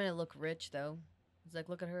 I'm gonna look rich though. It's like,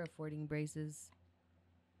 look at her affording braces.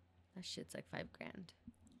 That shit's like $5,000.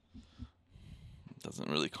 Doesn't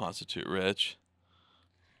really constitute rich.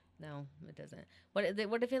 No, it doesn't. What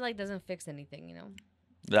if it like doesn't fix anything? You know.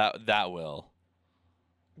 That will.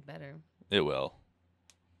 Better. It will.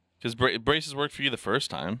 Because braces worked for you the first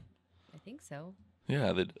time. I think so.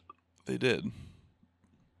 Yeah, they did.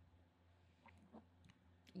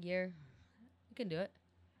 Year. You can do it.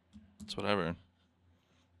 It's whatever.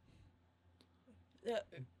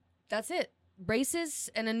 That's it. Braces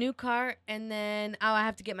and a new car, and then I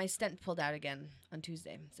have to get my stent pulled out again on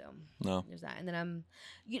Tuesday. So No. there's that, and then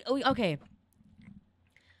okay.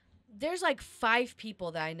 There's like 5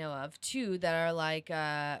 people that I know of, 2 that are like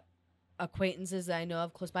acquaintances that I know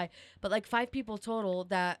of close by, but like 5 people total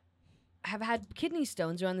that have had kidney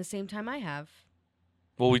stones around the same time I have.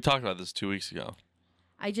 Well, we talked about this 2 weeks ago.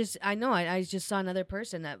 I just saw another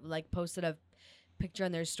person that like posted a picture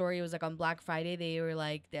on their story. It was like on Black Friday. They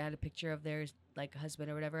had a picture of their like husband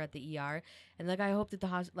or whatever at the ER, and like I hope that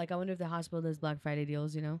I wonder if the hospital does Black Friday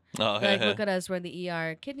deals. Oh, Like look at us, we're in the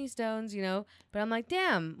ER, kidney stones. But I'm like,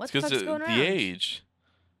 damn, what the fuck's going around? The age.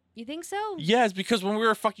 You think so? Yeah, it's because when we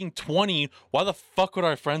were fucking 20, why the fuck would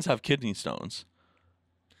our friends have kidney stones?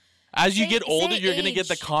 As you get older, you're gonna get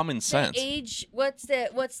the common sense. Age. What's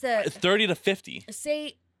the 30 to 50.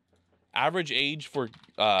 Say average age for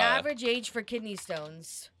kidney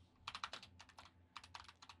stones.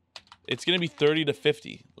 It's gonna be 30 to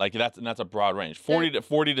 50. Like that's a broad range. 40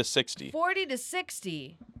 to 60. 40 to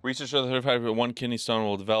 60. Research shows that 35 one kidney stone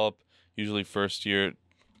will develop usually first year.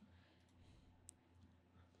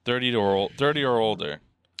 30 or older.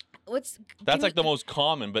 That's like the most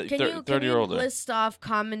common, but 30 or older. List off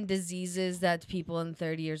common diseases that people in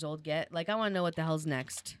 30 years old get? Like I want to know what the hell's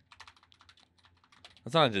next.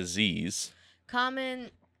 That's not a disease. Common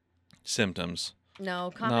symptoms.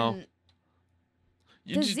 No, common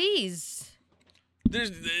disease.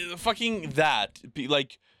 There's fucking that.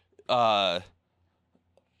 Like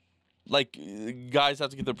guys have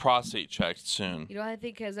to get their prostate checked soon. You know, I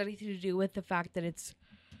think it has anything to do with the fact that it's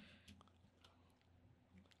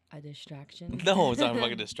a distraction. No, it's not a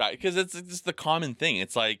fucking distraction because it's just the common thing.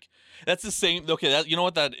 It's like that's the same. Okay, you know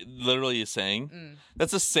what that literally is saying?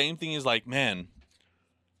 That's the same thing as like, man,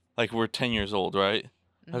 like we're 10 years old, right?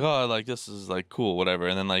 Like, oh, like this is like cool, whatever.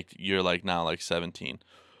 And then like you're like now like 17.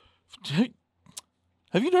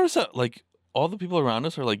 Have you noticed that like all the people around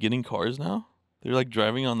us are like getting cars now? They're like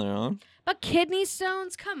driving on their own. But kidney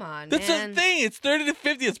stones, come on, That's man. the thing. It's 30 to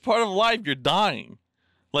 50. It's part of life. You're dying.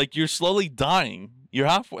 Like you're slowly dying. You're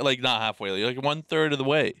halfway, like not halfway. You're like 1/3 of the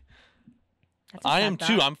way. I am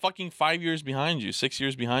too. I'm fucking 5 years behind you. 6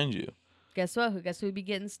 years behind you. Guess what? Guess who'd be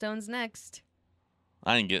getting stones next?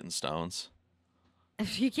 I ain't getting stones.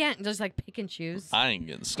 You can't just like pick and choose. I ain't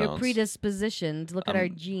getting stones. You're predispositioned. Look at our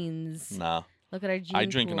genes. Nah. Look at our genes. I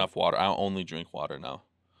drink enough water. I only drink water now.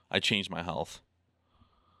 I changed my health.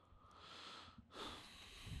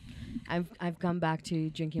 I've come back to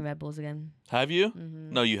drinking Red Bulls again. Have you?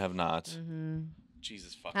 Mm-hmm. No, you have not. Mm-hmm.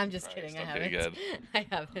 Jesus fucking I'm just Christ. kidding. I Okay, haven't. good. I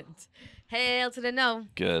haven't. Hail to the no.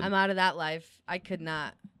 Good. I'm out of that life. I could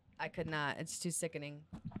not. It's too sickening.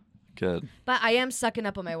 Good. But I am sucking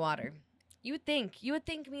up on my water. You would think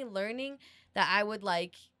me learning that I would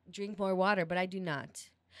like drink more water, but I do not.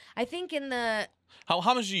 I think in the How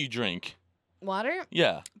much do you drink? water,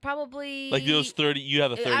 Yeah. probably Like those 30, you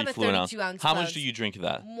have a 30 I have a fluid 32 ounce. How pouch. much do you drink of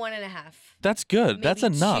that? 1.5. That's good. That's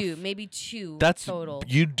enough. Maybe two. That's total.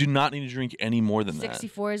 You do not need to drink any more than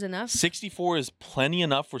 64 is enough. that. 64 is plenty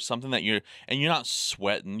enough for something that you're not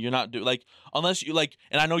sweating. You're not like unless you like.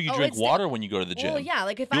 And I know you drink water when you go to the gym. Well, yeah,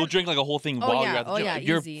 like if you'll I'm, drink like a whole thing while you're at the gym.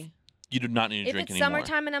 yeah, easy. You do not need to if drink it's anymore.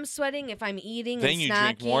 summertime and I'm sweating, if I'm eating then and you snacking,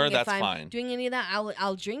 drink more. if That's I'm fine. doing any of that,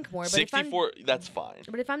 I'll drink more. But 64, that's fine.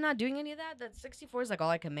 But if I'm not doing any of that, that 64 is like all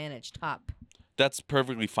I can manage. Top. That's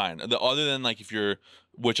perfectly fine. Other than like if you're,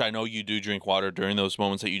 which I know you do drink water during those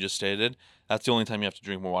moments that you just stated, that's the only time you have to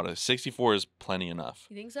drink more water. 64 is plenty enough.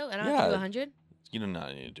 You think so? I don't have to do 100? You do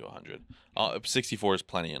not need to do 100. 64 is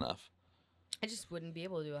plenty enough. I just wouldn't be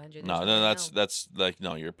able to do 100. No, that's like,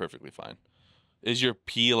 no, you're perfectly fine. Is your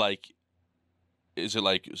pee like, is it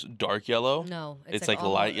like dark yellow? No. It's like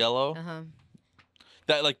light yellow? Uh-huh.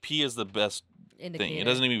 That like pee is the best Indicator. thing. It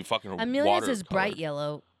doesn't even be fucking Amelia's water is bright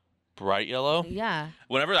yellow. Bright yellow? Yeah.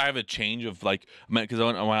 Whenever I have a change of like, because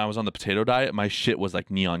when I was on the potato diet, my shit was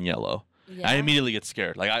like neon yellow. Yeah. I immediately get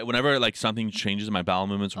scared. Like whenever like something changes in my bowel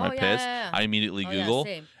movements or my piss, I immediately Google.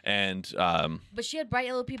 Same. And But she had bright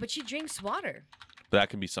yellow pee, but she drinks water. that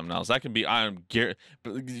can be something else. That can be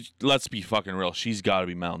but let's be fucking real. She's got to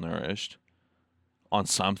be malnourished on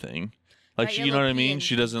something. Like Bright you know yellow what I pee mean? in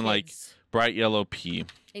She doesn't like kids. bright yellow pee.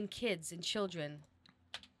 In kids and children.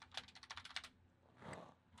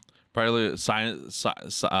 Probably sign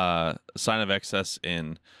of excess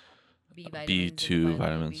in B2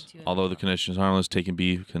 vitamins. B2 Although the condition is harmless, taking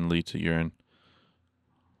B can lead to urine.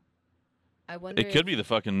 I wonder. It could be the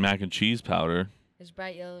fucking mac and cheese powder. Is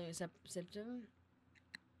bright yellow a symptom?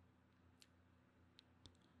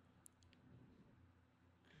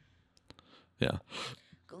 Yeah.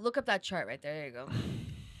 Look up that chart right there. There you go.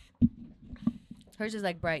 Hers is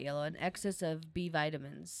like bright yellow, an excess of B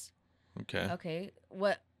vitamins. Okay. Okay.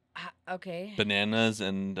 What? Okay. Bananas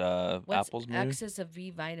and What's apples, maybe? excess of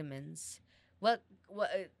B vitamins? What?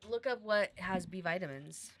 Look up what has B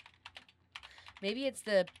vitamins. Maybe it's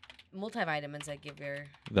the multivitamins that give your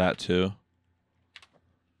That too.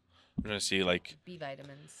 I'm gonna see like B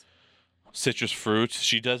vitamins. citrus fruit.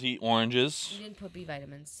 She does eat oranges. You didn't put B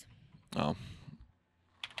vitamins. Oh.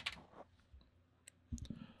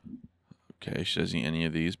 Okay, she doesn't eat any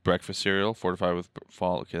of these. Breakfast cereal fortified with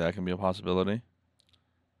fall. Okay, that can be a possibility.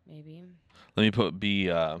 Maybe. Let me put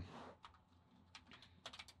B2.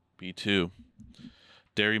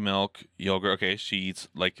 Dairy milk, yogurt. Okay, she eats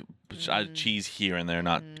like cheese here and there,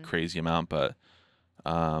 not crazy amount, but She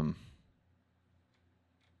does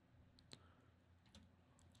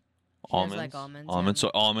almonds. like almonds. Almonds. Yeah.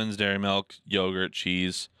 So almonds, dairy milk, yogurt,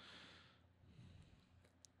 cheese.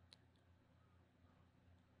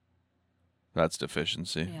 That's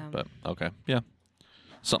deficiency. Yeah. But okay, yeah,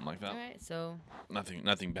 something like that. All right. So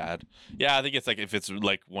Nothing bad. Yeah, I think it's like if it's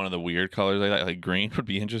like one of the weird colors like that, like green would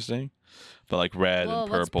be interesting, but like red Well,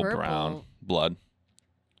 and what's purple, brown, purple? blood,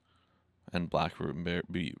 and black root and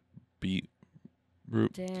beet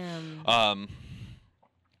root. damn.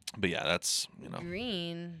 But yeah, that's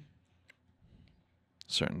Green.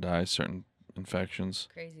 certain dyes, certain infections.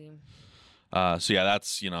 Crazy. So yeah,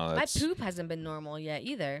 that's My that's poop hasn't been normal yet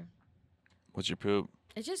either. what's your poop?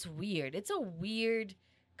 It's just weird. It's a weird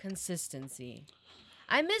consistency.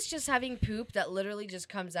 I miss just having poop that literally just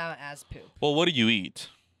comes out as poop. Well, what do you eat?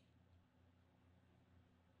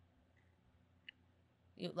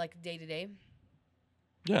 Like day to day.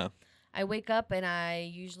 Yeah. I wake up and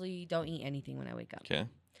I usually don't eat anything when I wake up. Okay.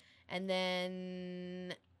 And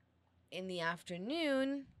then in the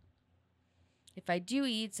afternoon, if I do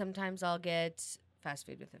eat, sometimes I'll get fast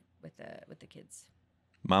food with the kids.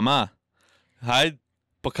 Mama, hi,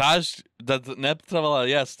 pokaż neptawala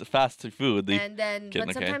jest fast food. And then, Getting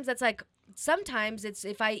but okay. sometimes that's like, sometimes it's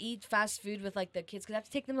if I eat fast food with like the kids, because I have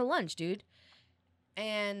to take them to lunch, dude.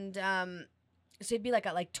 And so it'd be like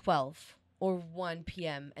at like 12 or 1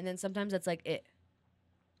 p.m. And then sometimes that's like it.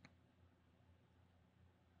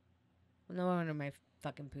 No wonder my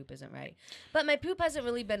fucking poop isn't right. But my poop hasn't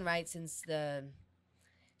really been right since my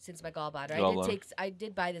gallbladder. I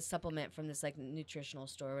did buy this supplement from this like nutritional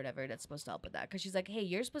store or whatever that's supposed to help with that. Because she's like, hey,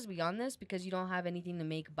 you're supposed to be on this because you don't have anything to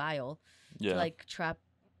make bile to like trap,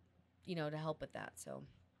 to help with that. So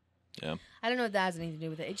Yeah. I don't know if that has anything to do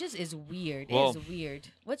with it. It just is weird. Well- It is weird.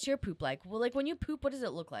 What's your poop like? Well, like when you poop, what does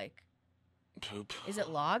it look like? Poop. Is it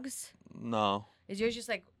logs? No. Is yours just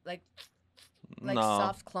like No.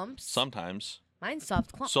 soft clumps? Sometimes. Mine's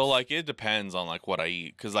soft clumps. So like it depends on like what I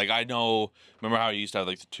eat, cause like I know. Remember how I used to have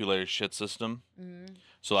like the 2-layer shit system? Mhm.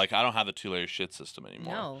 So like I don't have the 2-layer shit system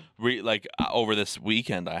anymore. No. Over this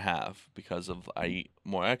weekend I have because of I eat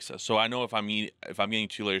more excess. So I know if I'm getting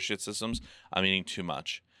 2-layer shit systems, I'm eating too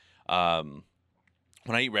much. When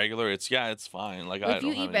I eat regular, it's fine. Like I If don't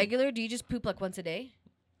you have eat any- regular, do you just poop like once a day?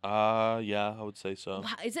 Yeah, I would say so.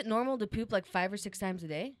 Is it normal to poop like 5 or 6 times a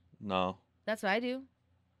day? No. That's what I do.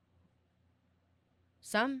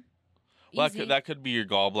 Some. Well, Easy. that could be your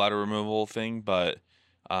gallbladder removal thing, but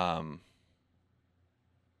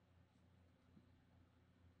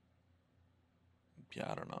yeah,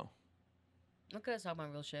 I don't know. Look at us talking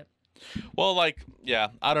about real shit. Well, like, yeah,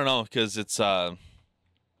 I don't know, because it's yeah.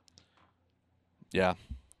 Yeah,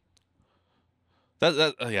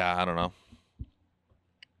 I don't know.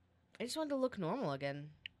 I just wanted to look normal again.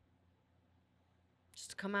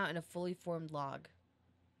 Just to come out in a fully formed log.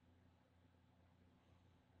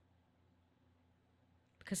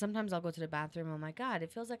 Because sometimes I'll go to the bathroom and I'm like, God,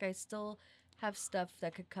 it feels like I still have stuff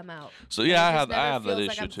that could come out. So And yeah, it I just never have that feels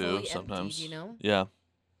like issue I'm too fully sometimes. emptied, Yeah.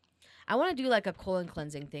 I want to do like a colon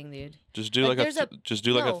cleansing thing, dude. Just do like a there's a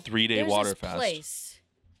 3-day there's water this fast.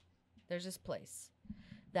 There's this place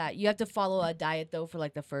that you have to follow a diet though for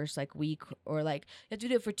like the first like week, or like you have to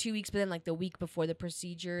do it for 2 weeks, but then like the week before the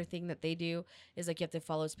procedure thing that they do is like you have to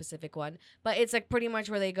follow a specific one. But it's like pretty much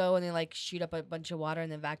where they go and they like shoot up a bunch of water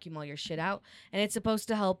and then vacuum all your shit out. And it's supposed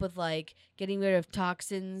to help with like getting rid of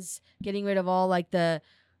toxins, getting rid of all like the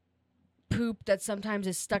poop that sometimes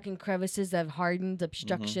is stuck in crevices that have hardened,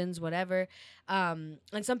 obstructions, whatever. And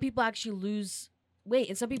some people actually lose weight,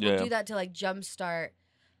 and some people Yeah. do that to like jumpstart.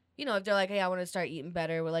 If they're like, hey, I want to start eating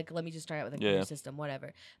better, we're like, let me just start out with a Yeah. clear system,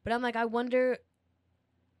 whatever. But I'm like, I wonder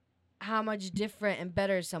how much different and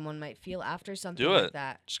better someone might feel after something Do like it.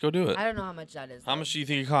 that. Just go do it. I don't know how much that is. How though. much do you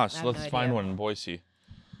think it costs? I have Let's no find idea. one in Boise.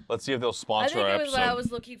 Let's see if they'll I sponsor think our it was episode. when I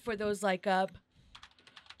was looking for those like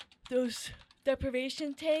those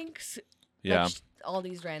deprivation tanks. Yeah. Like, all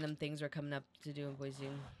these random things are coming up to do in Boise.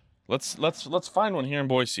 Let's find one here in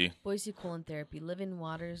Boise. Boise Colon Therapy, Living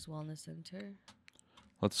Waters Wellness Center.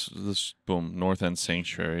 Let's boom, North End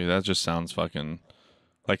Sanctuary. That just sounds fucking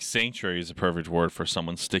like sanctuary is a perfect word for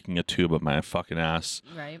someone sticking a tube up my fucking ass.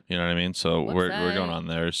 Right. You know what I mean? So we're Website. going on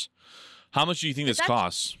theirs. How much do you think this that-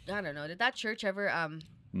 costs? I don't know. Did that church ever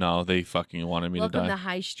No, they fucking wanted me welcome to to die.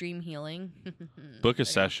 High Stream Healing? Book a They're gonna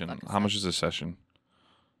session. fuck us How much up. is a session?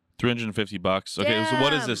 $350. Okay, so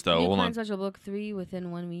what is this though? New Hold client on. special, book 3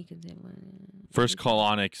 within 1 week and save one. First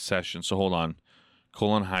colonic session. So hold on.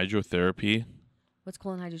 Colon hydrotherapy. What's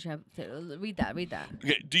colon hydrotherapy? Read that.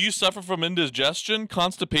 Okay. Do you suffer from indigestion,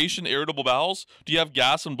 constipation, irritable bowels? Do you have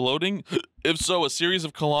gas and bloating? If so, a series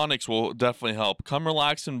of colonics will definitely help. Come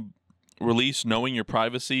relax and release, knowing your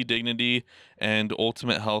privacy, dignity, and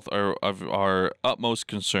ultimate health are of our utmost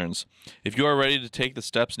concerns. If you are ready to take the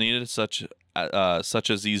steps needed, such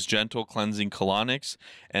as these gentle cleansing colonics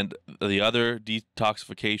and the other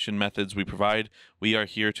detoxification methods we provide, we are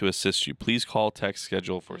here to assist you. Please call, text,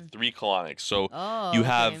 schedule for 3 colonics. So you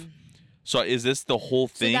have. Okay. So is this the whole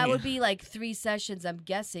thing? So that would be like 3 sessions, I'm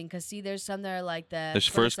guessing, because see, there's some that are like that. There's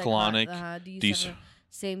first colonic.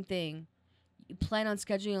 Same thing. You plan on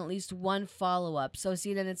scheduling at least 1 follow-up. So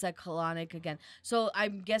see, then it's like colonic again. So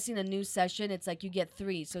I'm guessing a new session, it's like you get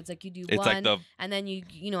 3. So it's like you do It's 1, like and then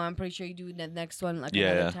I'm pretty sure you do the next one like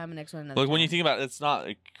Yeah, another yeah. time, and next one another Look, time. when you think about it, it's not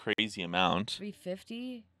a crazy amount.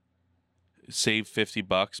 350. Save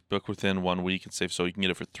 $50, book within 1 week, and save so you can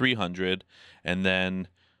get it for $300, and then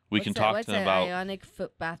we can talk to them about Ionic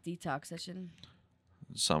foot bath detox session?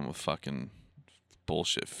 some fucking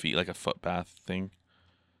bullshit fee, like a foot bath thing.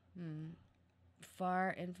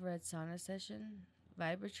 Far infrared sauna session,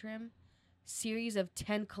 Vibratrim, series of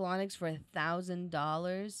 10 colonics for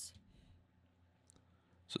 $1,000.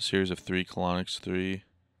 So series of 3 colonics, 3.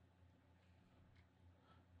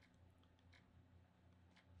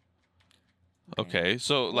 Okay,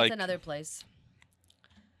 so What's like another place?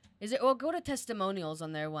 Is it? Well, go to testimonials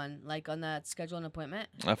on their one, like on that schedule an appointment.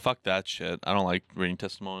 fuck that shit. I don't like reading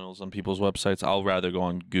testimonials on people's websites. I'll rather go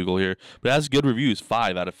on Google here, but it has good reviews.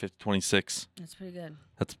 5 out of 26. That's pretty good.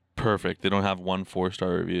 That's perfect. They don't have 1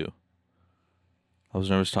 4-star review. I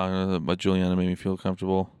was nervous talking about Juliana. Made me feel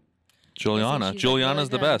comfortable. Juliana's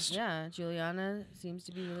the best. Yeah, Juliana seems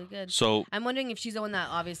to be really good. So I'm wondering if she's the one that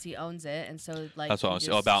obviously owns it, and so like that's what I was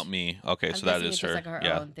about me. Okay, I'm so that guessing is it's just her. like her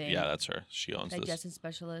Yeah, own thing. yeah, that's her. She owns this. digestion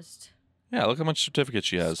specialist. Yeah, look how much certificates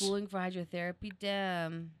she has. Schooling for hydrotherapy.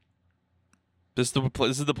 Damn. This is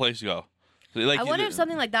the place to go. Like, I wonder if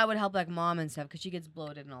something like that would help like mom and stuff, because she gets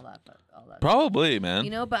bloated and all that. Probably, man.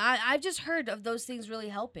 But I've just heard of those things really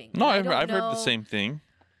helping. No, And I've heard know the same thing.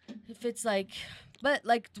 If it's like, but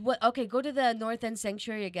like what? Okay, go to the North End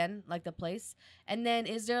Sanctuary again, like the place, and then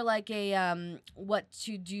is there like a what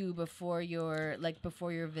to do before your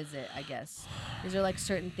visit? I guess is there like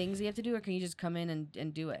certain things you have to do, or can you just come in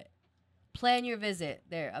and do it? Plan your visit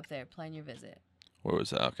up there. Plan your visit. Where was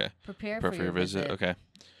that? Okay. Prepare for your visit. Okay.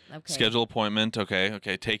 Okay. Schedule appointment. Okay.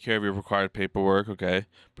 Take care of your required paperwork. Okay.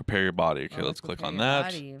 Prepare your body. Okay. Let's click on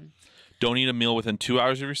that. Body. Don't eat a meal within 2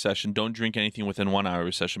 hours of your session. Don't drink anything within 1 hour of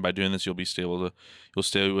your session. By doing this, you'll stay with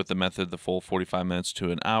the method the full 45 minutes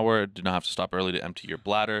to an hour. Do not have to stop early to empty your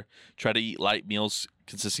bladder. Try to eat light meals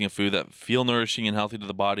consisting of food that feel nourishing and healthy to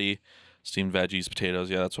the body. Steamed veggies,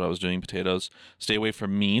 potatoes. Yeah, that's what I was doing. Potatoes. Stay away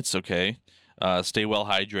from meats. Okay. Stay well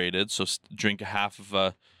hydrated. So drink a half of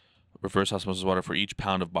a reverse osmosis water for each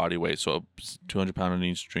pound of body weight. So 200 pound on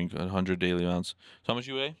each. Drink 100 daily amounts. So how much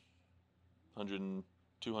you weigh?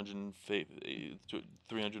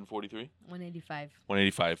 343? 185.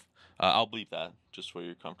 185. I'll bleep that just for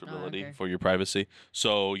your comfortability, okay. for your privacy.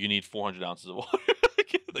 So you need 400 ounces of water.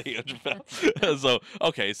 The 800 pounds.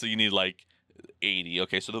 So you need like 80.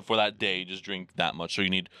 Okay, so for that day, just drink that much. So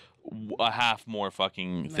you need a half more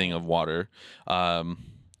fucking thing of water,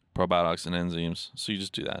 probiotics and enzymes. So you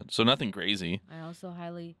just do that. So nothing crazy. I also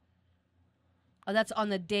highly. Oh, that's on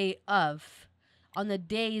the day of. On the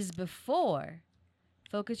days before.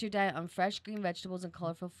 Focus your diet on fresh green vegetables and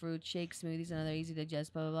colorful fruit, shakes, smoothies, and other easy to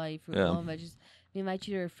digest, blah, blah, blah. Eat fruit, and veggies. We invite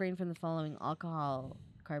you to refrain from the following: alcohol,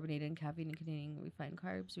 carbonated, and caffeine containing refined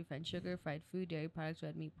carbs, refined sugar, fried food, dairy products,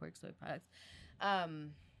 red meat, pork, soy products.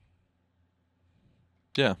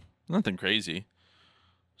 Yeah, nothing crazy.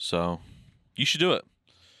 So you should do it.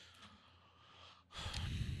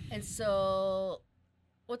 And so,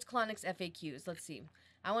 what's Colonics FAQs? Let's see.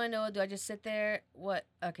 I want to know, do I just sit there? What?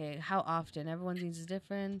 Okay, how often? Everyone's needs is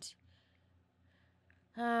different.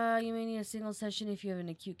 You may need a single session if you have an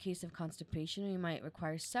acute case of constipation, or you might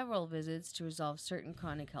require several visits to resolve certain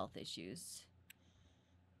chronic health issues.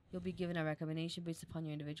 You'll be given a recommendation based upon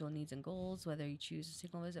your individual needs and goals, whether you choose a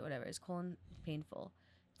single visit, whatever. Is colon painful?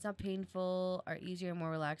 It's not painful, are easier,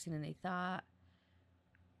 more relaxing than they thought.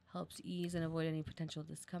 Helps ease and avoid any potential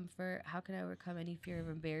discomfort. How can I overcome any fear of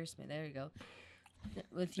embarrassment? There you go.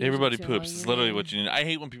 Everybody poops. It's literally what you need. I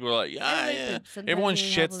hate when people are like, yeah. Everyone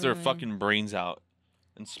shits their fucking brains out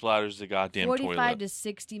and splatters the goddamn 45 toilet. to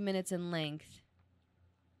 60 minutes in length.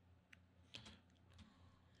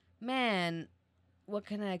 Man, what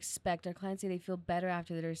can I expect? Our clients say they feel better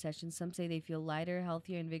after their sessions. Some say they feel lighter,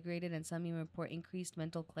 healthier, invigorated, and some even report increased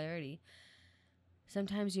mental clarity.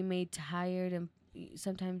 Sometimes you may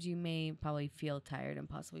probably feel tired and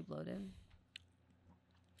possibly bloated.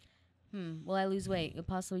 Will I lose weight? You'll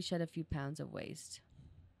possibly shed a few pounds of waste.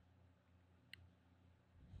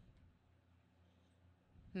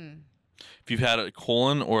 If you've had a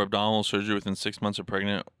colon or abdominal surgery within 6 months of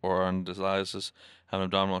pregnant or on dialysis, have an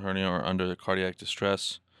abdominal hernia or under cardiac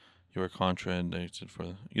distress, you are contraindicated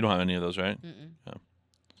for. You don't have any of those, right? Yeah.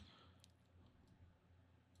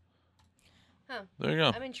 Huh. There you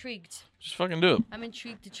go. I'm intrigued. Just fucking do it. I'm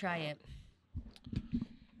intrigued to try it.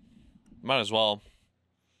 Might as well.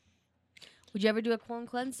 Would you ever do a colon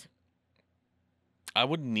cleanse? I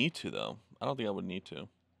wouldn't need to, though. I don't think I would need to.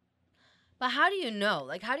 But how do you know?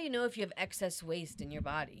 Like, how do you know if you have excess waste in your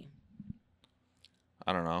body?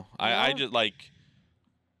 I don't know. You I know? just like.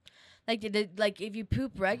 Like if you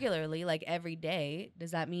poop regularly, like every day,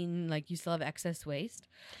 does that mean like you still have excess waste?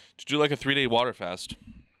 Just do like a 3-day water fast.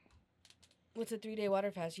 What's a 3-day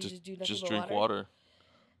water fast? You just do nothing Just but drink water.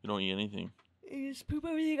 You don't eat anything. You just poop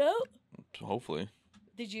everything out? Hopefully.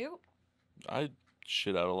 Did you? I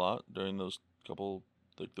shit out a lot during those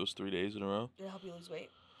 3 days in a row. Did it help you lose weight?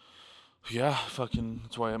 Yeah, fucking.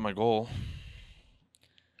 That's why I have my goal.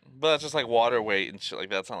 But that's just like water weight and shit like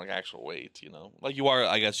that. It's not like actual weight, you know? Like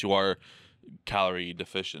I guess you are calorie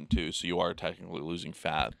deficient too, so you are technically losing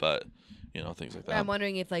fat, but, you know, things like that. I'm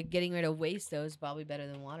wondering if like getting rid of waste though is probably better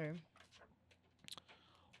than water.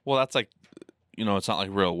 Well, that's like, you know, it's not like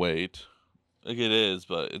real weight. Like it is,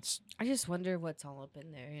 but it's. I just wonder what's all up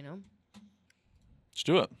in there, you know? Just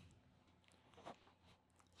do it.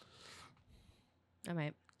 I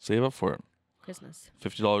might. Save up for it. Christmas.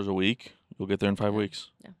 $50 a week. You'll get there in 5 weeks.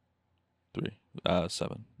 Yeah.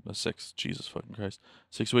 7, 6. Jesus fucking Christ.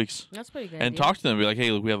 6 weeks. That's pretty good. And talk to them. Be like, hey,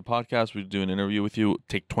 look, we have a podcast. We do an interview with you.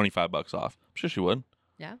 Take $25 off. I'm sure she would.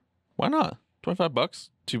 Yeah. Why not? $25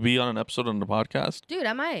 to be on an episode on the podcast. Dude,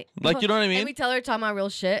 I might. Like, you know what I mean? And we tell her talking about real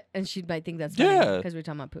shit, and she might think that's funny. Yeah. Because we're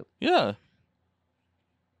talking about poop. Yeah.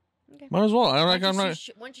 Okay. Might as well. Why I'm don't not.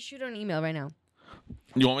 you shoot her an email right now?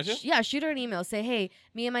 You want me to? Yeah, shoot her an email. Say, hey,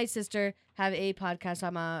 me and my sister have a podcast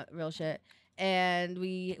on my real shit, and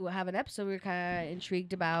we will have an episode. We're kind of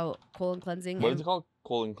intrigued about colon cleansing. What is it called?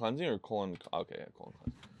 Colon cleansing or colon? Okay, yeah, colon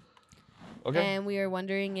cleansing. Okay. And we are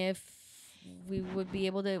wondering if we would be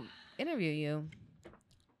able to interview you.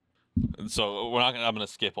 So we're not gonna. I'm gonna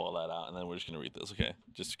skip all that out, and then we're just gonna read this, okay?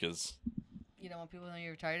 Just because. You don't want people to know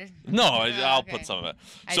you're retarded? No, I'll Okay. put some of it.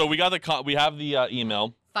 So we got we have the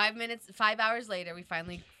email. 5 hours later, we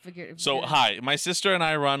finally figured. So hi, my sister and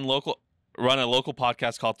I run a local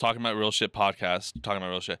podcast called Talking About Real Shit podcast. Talking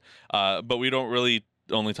about real shit. But we don't really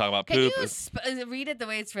only talk about Can poop. you read it the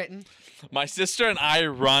way it's written? My sister and I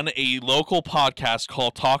run a local podcast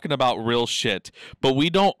called Talking About Real Shit, but we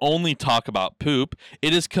don't only talk about poop.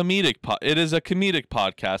 It is comedic. It is a comedic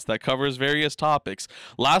podcast that covers various topics.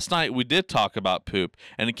 Last night we did talk about poop,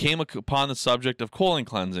 and it came upon the subject of colon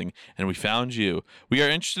cleansing, and we found you. We are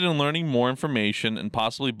interested in learning more information and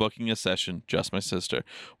possibly booking a session. Just my sister.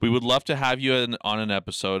 We would love to have you on an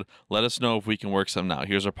episode. Let us know if we can work something out.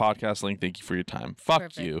 Here's our podcast link. Thank you for your time. Fuck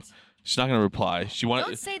you. Perfect. She's not gonna reply. She wanted.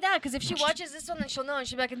 Don't say that, because if she watches this one, then she'll know, and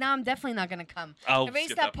she'll be like, "Now I'm definitely not gonna come." I'll Erase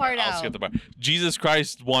skip that part out. I'll skip the part. Jesus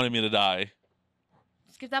Christ wanted me to die.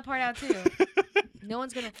 Skip that part out too. No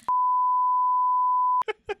one's gonna.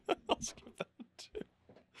 I'll skip that too.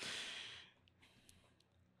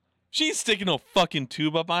 She's sticking a fucking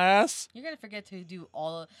tube up my ass. You're gonna forget to do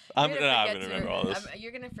all. I'm gonna remember all this.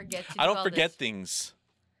 You're gonna forget to. I do don't all forget this. things.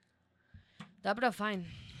 But fine.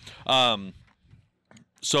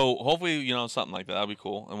 So hopefully, you know, something like that. That'd be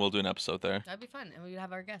cool, and we'll do an episode there. That'd be fun, and we'd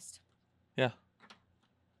have our guest. Yeah.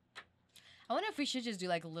 I wonder if we should just do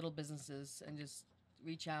like little businesses and just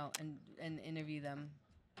reach out and interview them.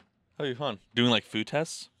 That'd be fun. Doing like food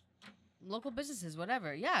tests. Local businesses,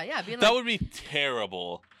 whatever. Yeah. Being That like, would be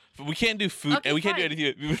terrible. We can't do food, Okay, and we can't do fine.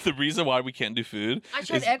 anything. The reason why we can't do food. I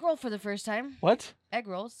tried is- egg roll for the first time. What? Egg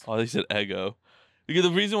rolls. Oh, they said Eggo. Because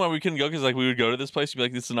the reason why we couldn't go, because like we would go to this place, and be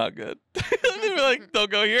like, "This is not good." They'd be like, "Don't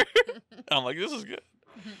go here." And I'm like, "This is good."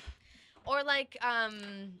 Or like, I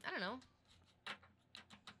don't know.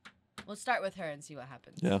 We'll start with her and see what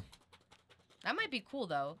happens. Yeah. That might be cool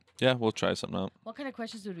though. Yeah, we'll try something out. What kind of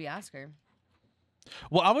questions would we ask her?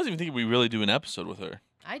 Well, I wasn't even thinking we really do an episode with her.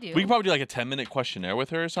 I do. We could probably do like a 10-minute questionnaire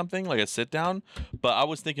with her or something, like a sit down. But I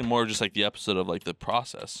was thinking more just like the episode of like the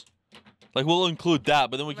process. Like we'll include that,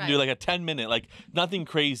 but then we can do Right. like a 10-minute, like nothing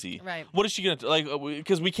crazy. Right. What is she gonna like?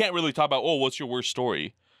 Because we can't really talk about what's your worst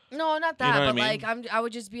story. No, not You know that. what I But mean? like, I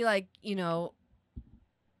would just be like, you know,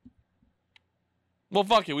 Well,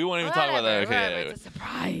 fuck it. We won't even talk about that. Okay, Whatever, yeah, it's a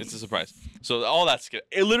surprise. it's a surprise. So all that's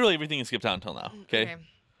literally everything is skipped out until now. Okay.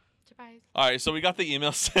 Surprise. All right. So we got the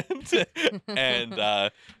email sent,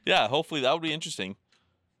 and yeah, hopefully that would be interesting.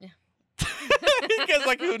 Yeah. Because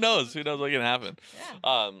like, who knows? Who knows what can happen?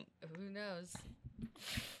 Yeah. Who knows?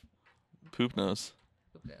 Poop knows.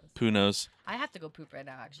 Poop knows. Poo knows. I have to go poop right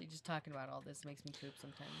now. Actually, just talking about all this makes me poop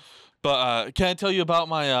sometimes. But can I tell you about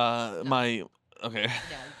my my? Okay. Yeah,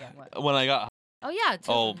 you can. What? When I got Oh yeah.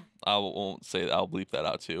 oh, I won't say that. I'll bleep that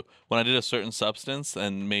out too. When I did a certain substance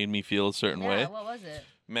and made me feel a certain way. Yeah. What was it?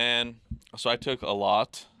 Man, so I took a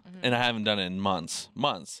lot, and I haven't done it in months.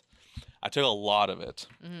 I took a lot of it,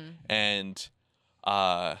 and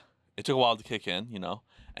it took a while to kick in, you know,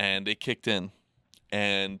 and it kicked in,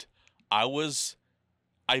 and I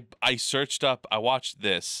searched up. I watched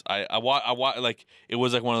this. I like it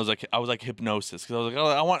was like one of those like I was like hypnosis because I was like, oh,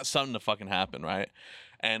 I want something to fucking happen, right?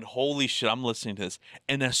 And holy shit, I'm listening to this,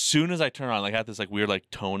 and as soon as I turn on, like I had this like weird like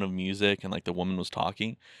tone of music, and like the woman was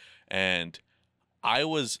talking, and I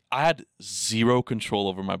had zero control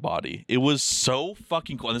over my body. It was so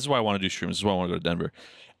fucking cool. And this is why I want to do shrooms. This is why I want to go to Denver.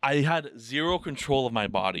 I had zero control of my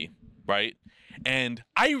body, right? And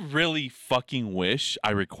I really fucking wish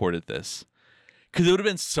I recorded this. Because it would have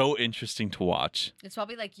been so interesting to watch. It's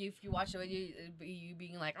probably like you if you watch it, you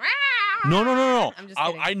being like, No. I'm just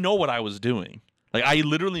kidding. I know what I was doing. Like, I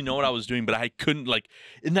literally know what I was doing, but I couldn't, like,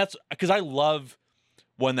 and that's because I love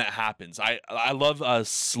when that happens. I love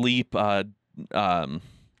sleep,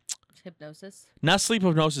 hypnosis. not sleep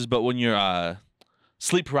hypnosis, but when you're,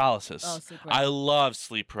 sleep paralysis. Oh, sleep I paralysis. love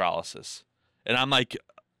sleep paralysis. And I'm like,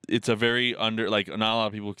 it's a very like, not a lot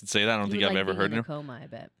of people can say that. I don't You think would I've like ever being heard in it. a coma, I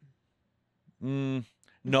bet.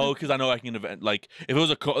 No, because I know I can like if it was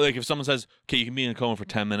like if someone says, okay, you can be in a coma for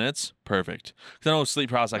 10 minutes, perfect. Because I know sleep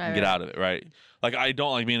paralysis, I can get out of it, right? Like I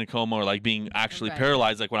don't like being in a coma or like being actually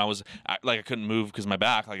paralyzed. Like when I was like I couldn't move because my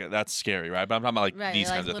back, like that's scary, right? But I'm talking about like these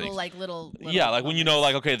kinds of things. Like little. Yeah, like when you know,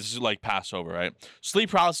 like okay, this is like Passover, right? Sleep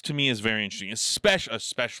paralysis to me is very interesting,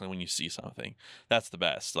 especially when you see something. That's the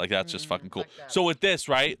best. Like that's just fucking cool. So with this,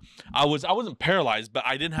 right? I wasn't paralyzed, but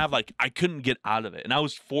I didn't have like I couldn't get out of it, and I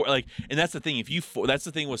was and that's the thing. That's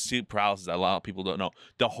the thing with sleep paralysis that a lot of people don't know.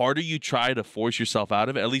 The harder you try to force yourself out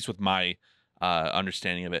of it, at least with my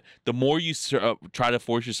understanding of it, the more you try to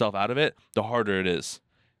force yourself out of it, the harder it is.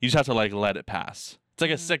 You just have to like let it pass. It's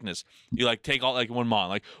like a sickness. You like take all like one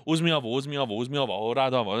month, like it's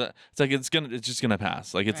like it's just gonna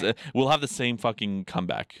pass. Like it's we'll have the same fucking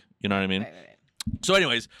comeback. You know what I mean? Right. So,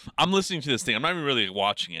 anyways, I'm listening to this thing. I'm not even really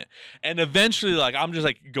watching it, and eventually, like I'm just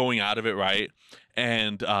like going out of it, right?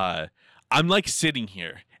 And I'm like sitting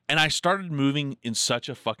here, and I started moving in such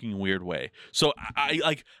a fucking weird way. So I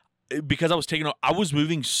like. Because I was I was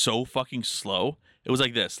moving so fucking slow. It was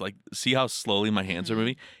like this, like see how slowly my hands are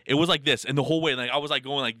moving. It was like this, and the whole way, like I was like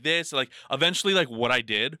going like this. Like eventually, like what I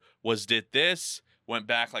did was did this, went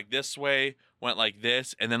back like this way, went like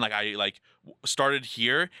this, and then like I like started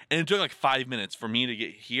here, and it took like 5 minutes for me to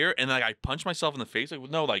get here, and like I punched myself in the face like with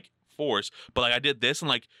no like force, but like I did this and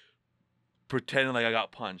like pretending like I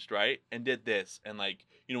got punched, right, and did this, and like.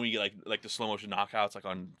 You know when you get like the slow motion knockouts like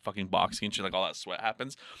on fucking boxing and shit, like all that sweat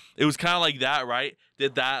happens. It was kind of like that, right?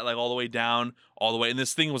 Did that like all the way down, all the way, and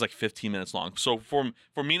this thing was like 15 minutes long. So for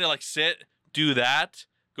me to like sit, do that,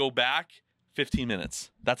 go back, 15 minutes.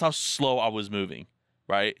 That's how slow I was moving,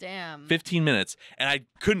 right? Damn. 15 minutes, and I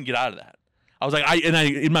couldn't get out of that. I was like,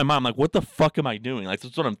 in my mind, I'm like, what the fuck am I doing? Like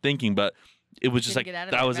that's what I'm thinking, but it was just like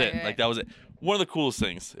that was it. Like that was it. One of the coolest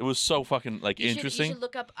things. It was so fucking like interesting. You should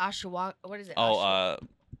look up Ashwagandha. What is it? Oh,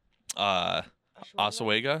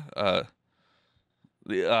 Oswego,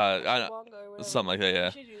 something like that. Yeah,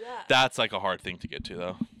 You should do that. That's like a hard thing to get to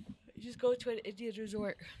though. You just go to an Indian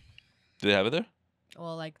resort. Do they have it there?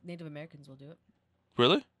 Well, like Native Americans will do it.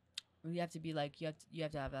 Really? You have to be like you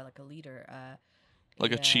have to have like a leader.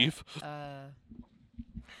 Like a chief.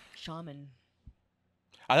 Shaman.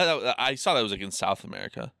 I saw that was like in South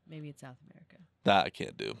America. Maybe it's South America. That I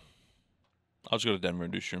can't do. I'll just go to Denver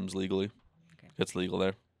and do shrooms legally. Okay. It's legal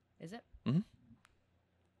there. Is it?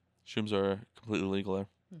 Shrooms are completely legal there.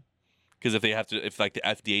 Because if like the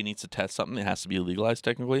FDA needs to test something, it has to be legalized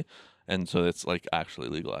technically, and so it's like actually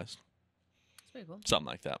legalized. That's pretty cool. Something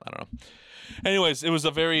like that. I don't know. Anyways, it was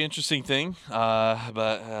a very interesting thing.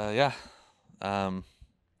 But yeah, I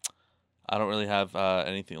don't really have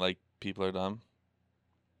anything like people are dumb.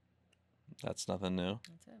 That's nothing new.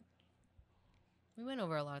 That's it. We went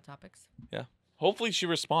over a lot of topics. Yeah. Hopefully she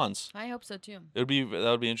responds. I hope so too. That would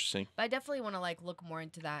be interesting. But I definitely want to like look more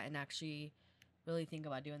into that and actually really think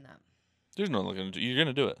about doing that. There's no looking. You're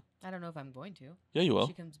gonna do it. I don't know if I'm going to. Yeah, you If will.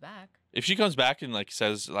 she comes back. If she comes back and like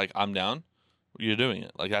says like I'm down, you're doing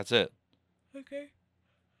it. Like that's it. Okay.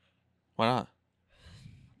 Why not?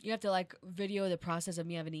 You have to like video the process of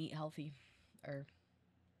me having to eat healthy, or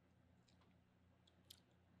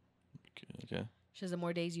Okay. she says the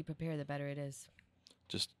more days you prepare, the better it is.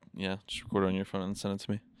 Just record it on your phone and send it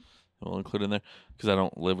to me. And we'll include it in there because I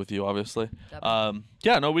don't live with you, obviously.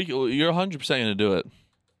 Yeah, no, you're 100% gonna do it.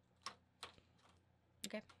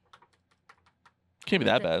 Okay. Can't be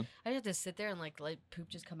that bad. I just have to sit there and like let poop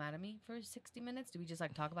just come out of me for 60 minutes. Do we just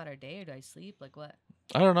like talk about our day, or do I sleep? Like what?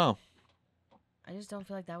 I don't know. I just don't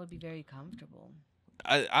feel like that would be very comfortable.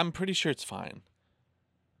 I'm pretty sure it's fine.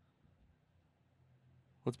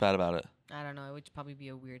 What's bad about it? I don't know. It would probably be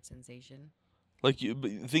a weird sensation. Like but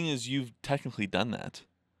the thing is, you've technically done that.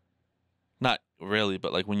 Not really,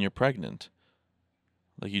 but like when you're pregnant,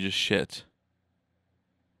 like you just shit,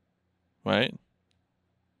 right?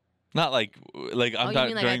 Not like I'm not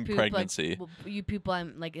you mean like during I poop, pregnancy. Like, you poop while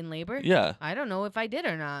I'm like in labor? Yeah, I don't know if I did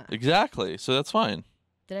or not. exactly. So that's fine.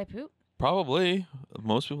 Did I poop? Probably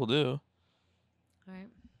most people do. All right.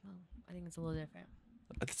 Well, I think it's a little different.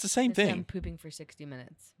 It's the same This way I'm thing. pooping for 60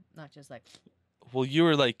 minutes, not just like Well, you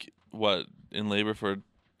were like what in labor for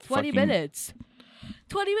 20 fucking- minutes.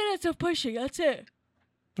 20 minutes of pushing. That's it.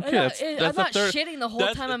 Okay, that's I'm a not third. shitting the whole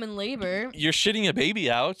that's- time I'm in labor. You're shitting a baby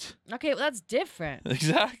out. Okay, well, that's different.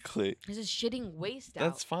 Exactly. This is shitting waste out.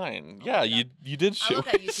 That's fine. Oh Yeah, my you did I shit. look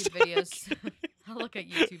at waste. YouTube videos. I look at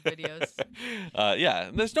YouTube videos.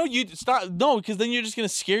 Yeah, there's no you stop no because then you're just gonna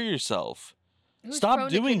scare yourself. Who's Stop prone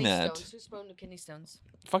to doing kidney that. Stones? Who's prone to kidney stones?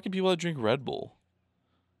 Fucking people that drink Red Bull.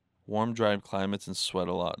 Warm, dry climates and sweat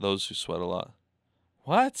a lot. Those who sweat a lot.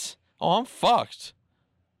 What? Oh, I'm fucked.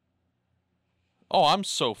 Oh, I'm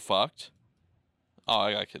so fucked. Oh,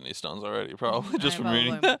 I got kidney stones already, probably just from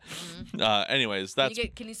reading that. Anyways, Can that's you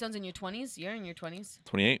get kidney stones in your 20s? You're in your 20s.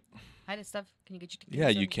 28. Hi to stuff. Can you get your kidney Yeah,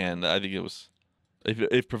 you stones? can. I think it was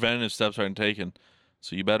if preventative steps aren't taken,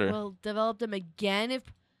 so you better. Well, develop them again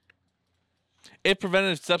If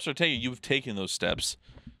preventative steps are taken, you've taken those steps.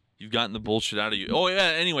 You've gotten the bullshit out of you. Oh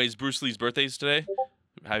yeah. Anyways, Bruce Lee's birthday's today.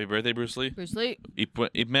 Happy birthday, Bruce Lee. Bruce Lee.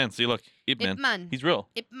 Ip Man. See, look, Ip Man. Ip Man. He's real.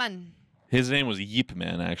 Ip Man. His name was Yip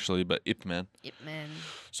Man actually, but Ip Man. Ip Man.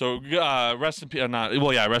 So rest in peace.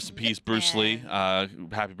 Rest in peace, Ip Bruce Lee. Man.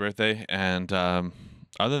 Happy birthday. And other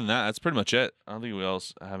than that, that's pretty much it. I don't think we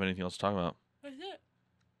else have anything else to talk about. That's it.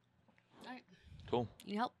 All right. Cool.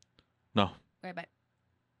 You need help? No, Right back.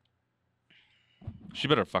 she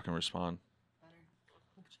better fucking respond.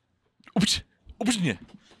 Oops. Oops. Yeah.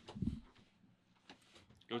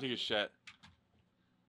 Go take a shit.